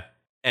 Yeah.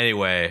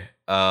 Anyway,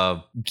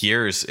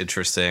 Gears,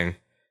 interesting.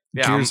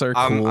 Yeah, Gears are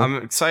cool.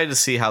 I'm excited to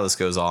see how this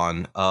goes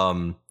on.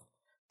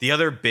 The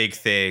other big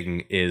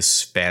thing is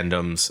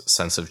fandom's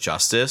sense of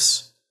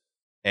justice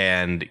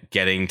and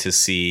getting to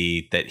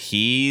see that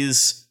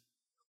he's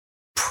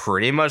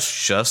pretty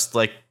much just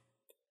like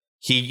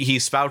he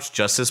spouts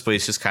justice, but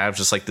he's just kind of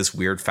just like this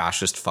weird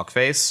fascist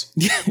fuckface.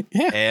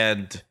 Yeah.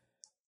 And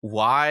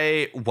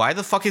why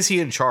the fuck is he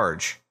in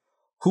charge?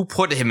 Who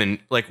put him in?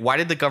 Like, why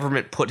did the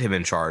government put him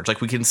in charge?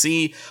 Like, we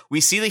see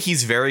that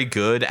he's very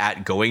good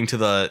at going to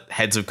the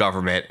heads of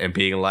government and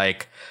being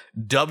like,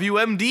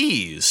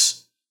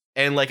 WMDs.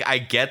 And like, I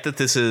get that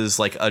this is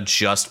like a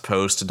just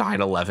post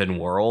 9/11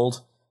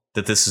 world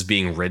that this is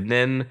being written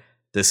in.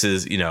 This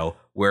is,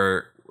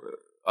 where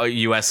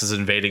US is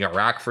invading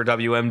Iraq for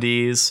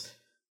WMDs.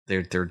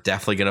 They're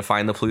definitely going to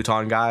find the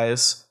Pluton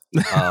guys.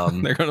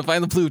 They're going to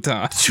find the Pluton.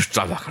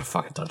 I'm not going to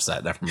fucking touch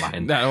that. Never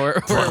mind. No,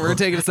 we're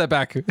taking a step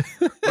back.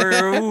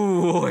 we're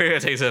going to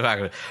take a step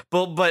back.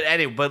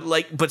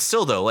 But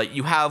still though, like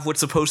you have what's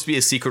supposed to be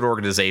a secret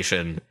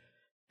organization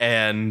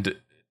and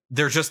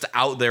they're just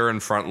out there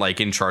in front,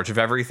 like in charge of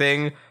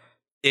everything.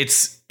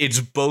 It's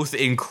both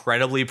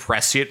incredibly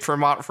prescient for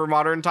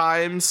modern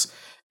times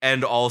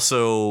and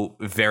also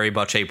very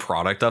much a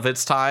product of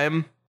its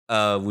time,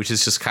 which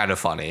is just kind of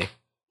funny.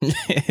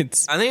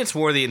 I think it's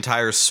more the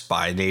entire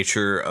spy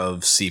nature of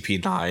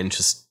CP9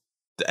 just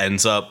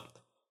ends up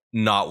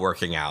not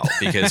working out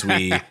because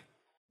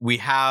we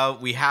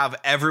have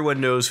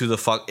everyone knows who the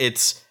fuck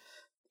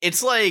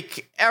it's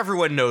like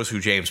everyone knows who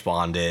James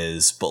Bond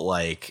is, but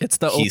like it's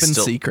the open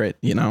secret,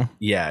 you know?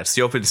 Yeah, it's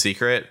the open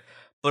secret.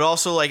 But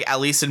also, like, at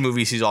least in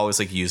movies, he's always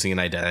like using an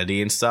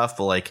identity and stuff.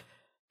 But like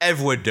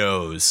everyone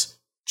knows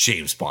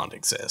James Bond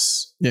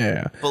exists.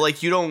 Yeah. But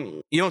like you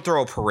don't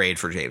throw a parade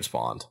for James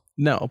Bond.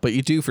 No, but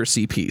you do for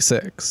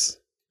CP6.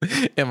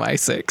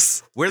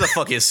 MI6. Where the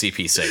fuck is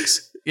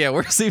CP6? Yeah,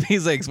 where's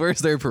CP6? Where's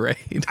their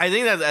parade? I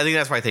think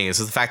that's my thing is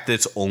the fact that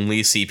it's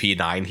only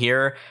CP9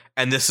 here,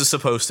 and this is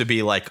supposed to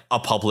be like a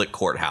public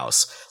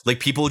courthouse. Like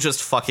people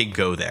just fucking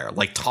go there.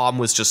 Like Tom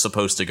was just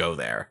supposed to go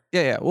there.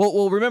 Yeah.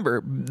 Well,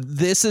 remember,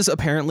 this is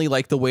apparently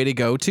like the way to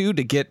go to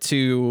get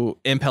to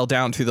impel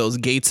down to those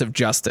gates of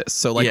justice.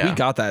 So like we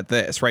got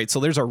this, right? So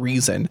there's a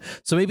reason.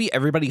 So maybe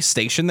everybody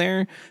stationed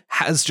there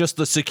has just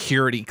the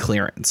security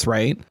clearance,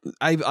 right?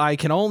 I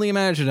can only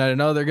imagine that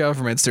in other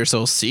governments, there's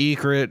those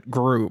secret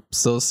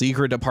groups, those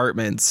secret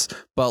departments.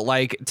 But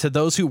like to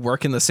those who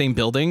work in the same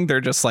building,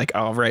 they're just like,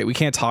 oh, right, we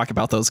can't talk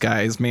about those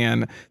guys,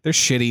 man. They're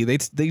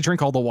shitty. They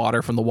drink all the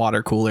water from the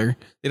water cooler.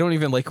 They don't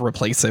even like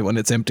replace it when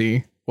it's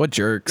empty. What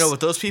jerks? No, but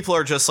those people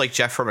are just like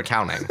Jeff from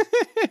accounting.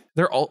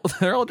 They're all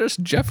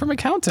just Jeff from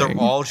accounting. They're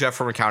all Jeff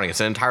from accounting.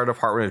 It's an entire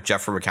department of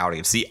Jeff from accounting.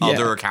 It's the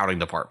other accounting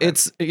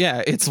department.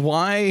 It's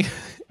why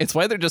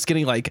they're just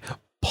getting like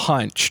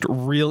punched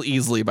real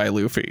easily by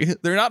Luffy.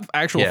 They're not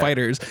actual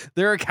fighters.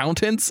 They're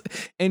accountants,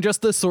 and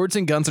just the swords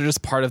and guns are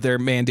just part of their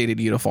mandated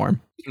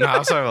uniform. No, I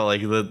was talking about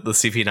like the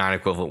CP9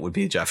 equivalent would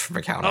be Jeff from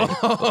accounting.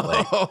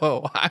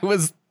 Oh, I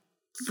was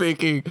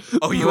thinking.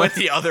 Oh, you went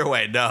the other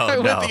way. No, I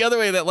went the other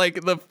way. That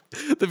like the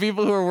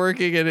people who are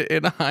working in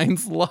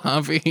Enies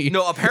Lobby.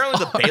 No,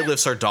 apparently the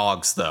bailiffs are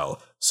dogs though.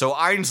 So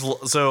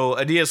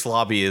Enies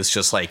Lobby is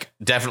just like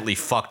definitely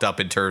fucked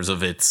up in terms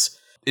of its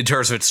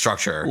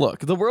structure. Look,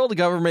 the world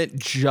government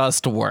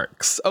just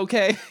works.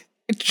 Okay,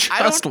 it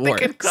just works.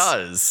 Think it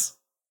does.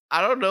 I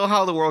don't know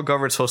how the world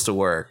government's supposed to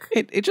work.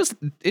 It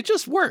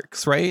just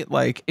works, right?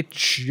 Like it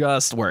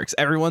just works.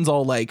 Everyone's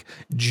all like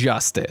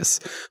justice.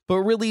 But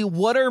really,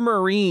 what are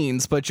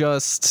Marines but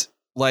just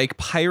like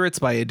pirates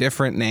by a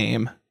different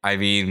name? I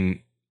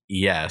mean,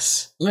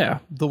 yes. Yeah.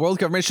 The world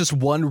government's just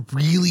one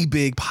really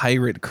big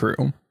pirate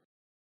crew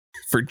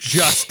for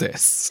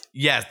justice.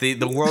 Yes, the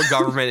world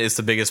government is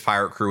the biggest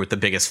pirate crew with the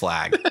biggest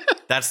flag.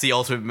 That's the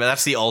ultimate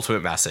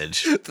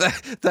message.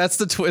 That's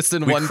the twist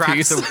in One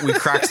Piece. We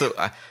cracked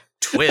the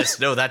twist.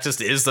 No, that just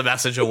is the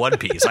message of One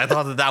Piece. I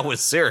thought that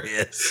was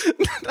serious.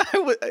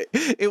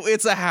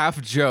 It's a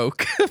half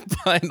joke,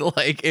 but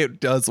like it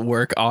does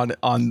work on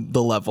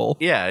the level.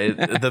 Yeah,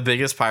 the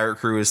biggest pirate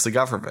crew is the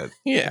government.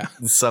 Yeah,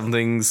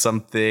 something. Fuck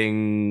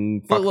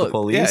the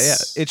police.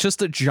 Yeah. It's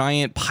just a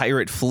giant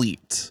pirate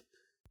fleet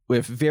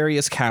with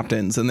various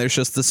captains, and there's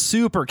just the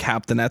super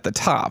captain at the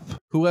top,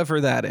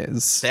 whoever that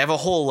is. They have a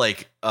whole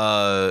like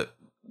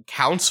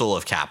council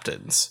of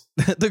captains.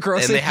 The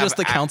Gross is just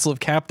the council of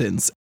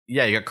captains.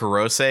 Yeah, you got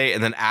Kurose,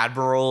 and then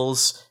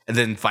admirals, and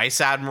then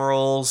vice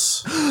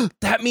admirals.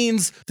 That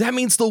means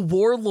the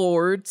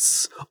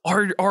warlords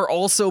are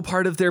also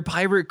part of their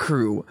pirate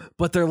crew,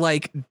 but they're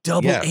like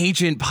double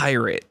agent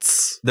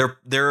pirates.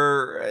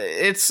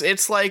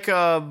 It's like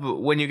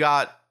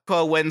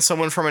when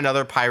someone from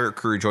another pirate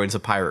crew joins a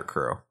pirate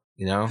crew,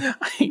 you know?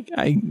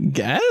 I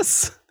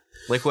guess.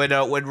 Like when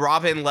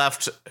Robin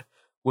left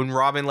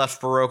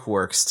Baroque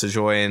Works to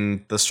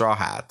join the Straw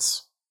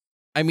Hats.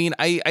 I mean,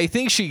 I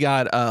think she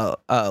got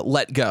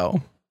let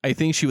go. I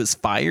think she was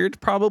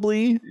fired,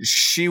 probably.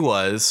 She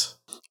was.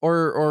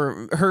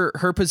 Or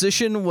her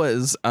position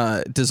was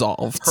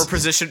dissolved. Her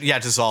position,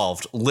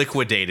 dissolved.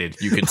 Liquidated,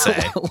 you could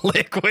say.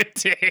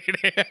 Liquidated.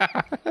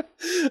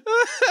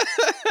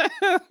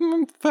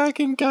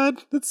 Fucking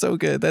God. That's so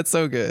good.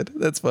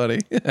 That's funny.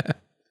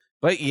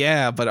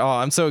 But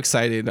I'm so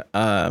excited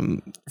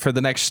for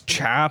the next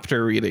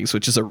chapter readings,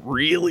 which is a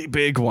really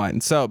big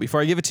one. So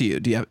before I give it to you,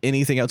 do you have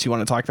anything else you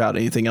want to talk about?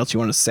 Anything else you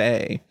want to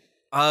say?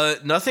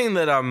 Nothing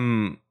that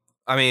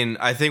I mean,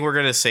 I think we're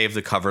going to save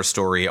the cover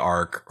story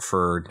arc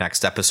for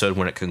next episode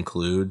when it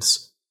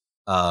concludes.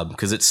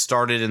 Because it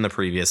started in the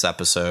previous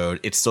episode.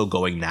 It's still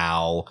going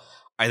now.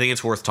 I think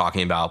it's worth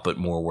talking about, but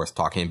more worth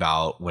talking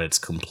about when it's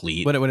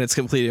complete. When it's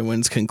completed, when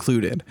it's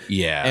concluded.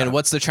 Yeah. And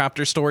what's the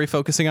chapter story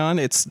focusing on?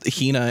 It's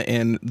Hina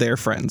and their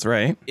friends,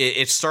 right?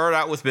 It started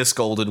out with Miss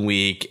Golden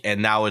Week,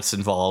 and now it's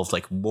involved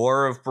like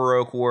more of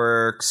Baroque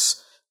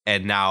Works,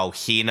 and now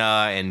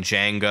Hina and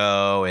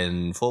Django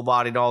and Full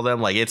Body and all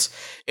them. Like it's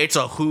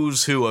a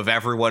who's who of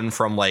everyone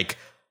from like,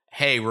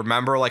 hey,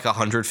 remember like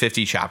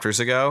 150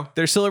 chapters ago?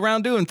 They're still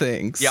around doing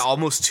things. Yeah,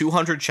 almost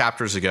 200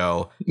 chapters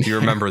ago. Do you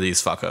remember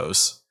these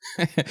fuckos?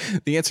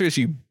 The answer is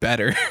you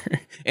better.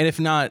 And if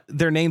not,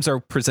 their names are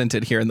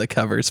presented here in the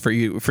covers for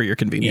your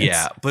convenience.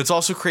 Yeah, but it's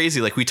also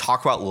crazy. Like we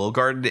talk about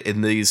Lilgarden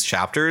in these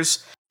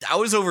chapters, That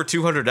was over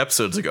 200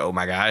 episodes ago,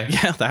 my guy.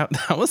 Yeah,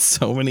 that was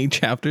so many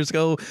chapters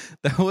ago.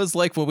 That was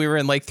like when we were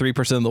in like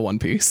 3% of the One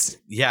Piece.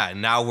 Yeah,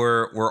 now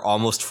we're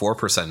almost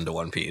 4% into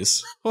One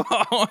Piece.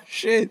 Oh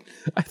shit!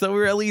 I thought we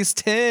were at least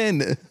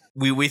 10.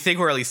 We think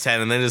we're at least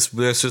 10, and then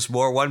there's just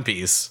more One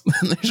Piece.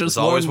 There's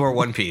always more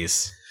One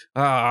Piece.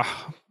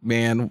 Ah,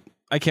 man,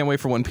 I can't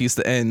wait for One Piece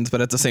to end, but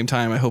at the same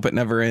time, I hope it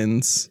never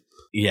ends.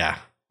 Yeah.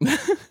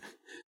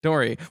 Don't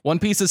worry, One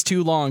Piece is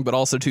too long, but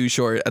also too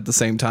short at the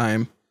same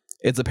time.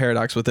 It's a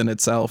paradox within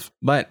itself.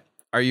 But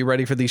are you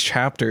ready for these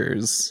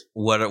chapters?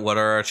 What are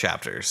our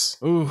chapters?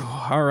 Ooh,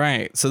 all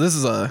right. So this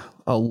is a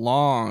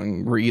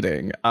long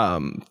reading.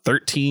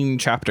 13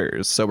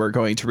 chapters. So we're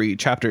going to read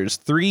chapters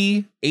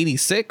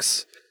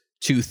 386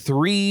 to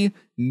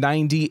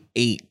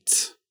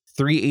 398.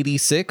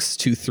 386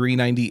 to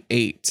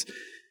 398.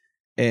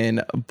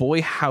 And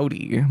boy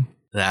howdy.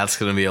 That's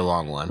going to be a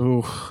long one.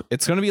 Ooh,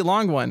 it's going to be a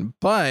long one.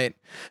 But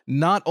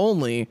not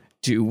only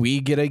do we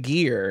get a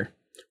gear,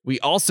 we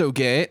also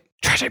get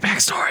tragic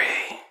backstory.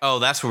 Oh,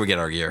 that's where we get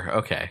our gear.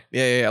 Okay.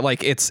 Yeah.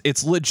 Like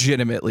it's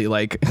legitimately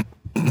like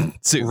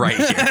right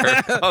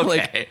here. Okay.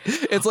 Like,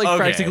 it's like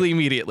practically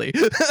immediately.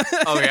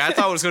 Okay, I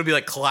thought it was going to be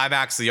like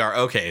climax of the arc.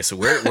 Okay, so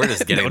we're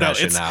just getting that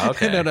shit now.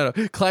 Okay. No.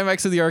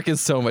 Climax of the arc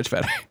is so much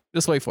better.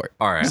 Just wait for it.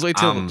 All right. Just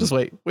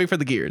wait for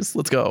the gears.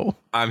 Let's go.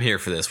 I'm here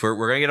for this. We're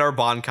going to get our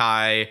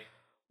Bankai.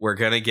 We're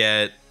going to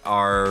get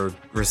our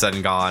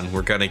Rasengan.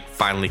 We're going to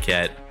finally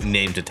get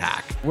named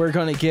attack. We're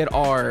going to get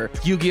our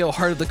Yu-Gi-Oh!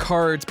 Heart of the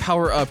Cards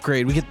power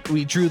upgrade.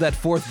 We drew that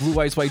 4th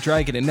Blue Eyes White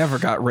Dragon. It never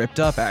got ripped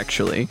up,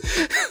 actually.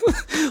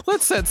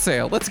 Let's set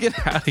sail. Let's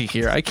get out of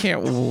here. I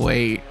can't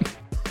wait.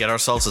 Get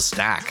ourselves a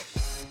stack.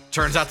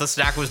 Turns out the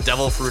stack was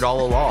devil fruit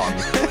all along.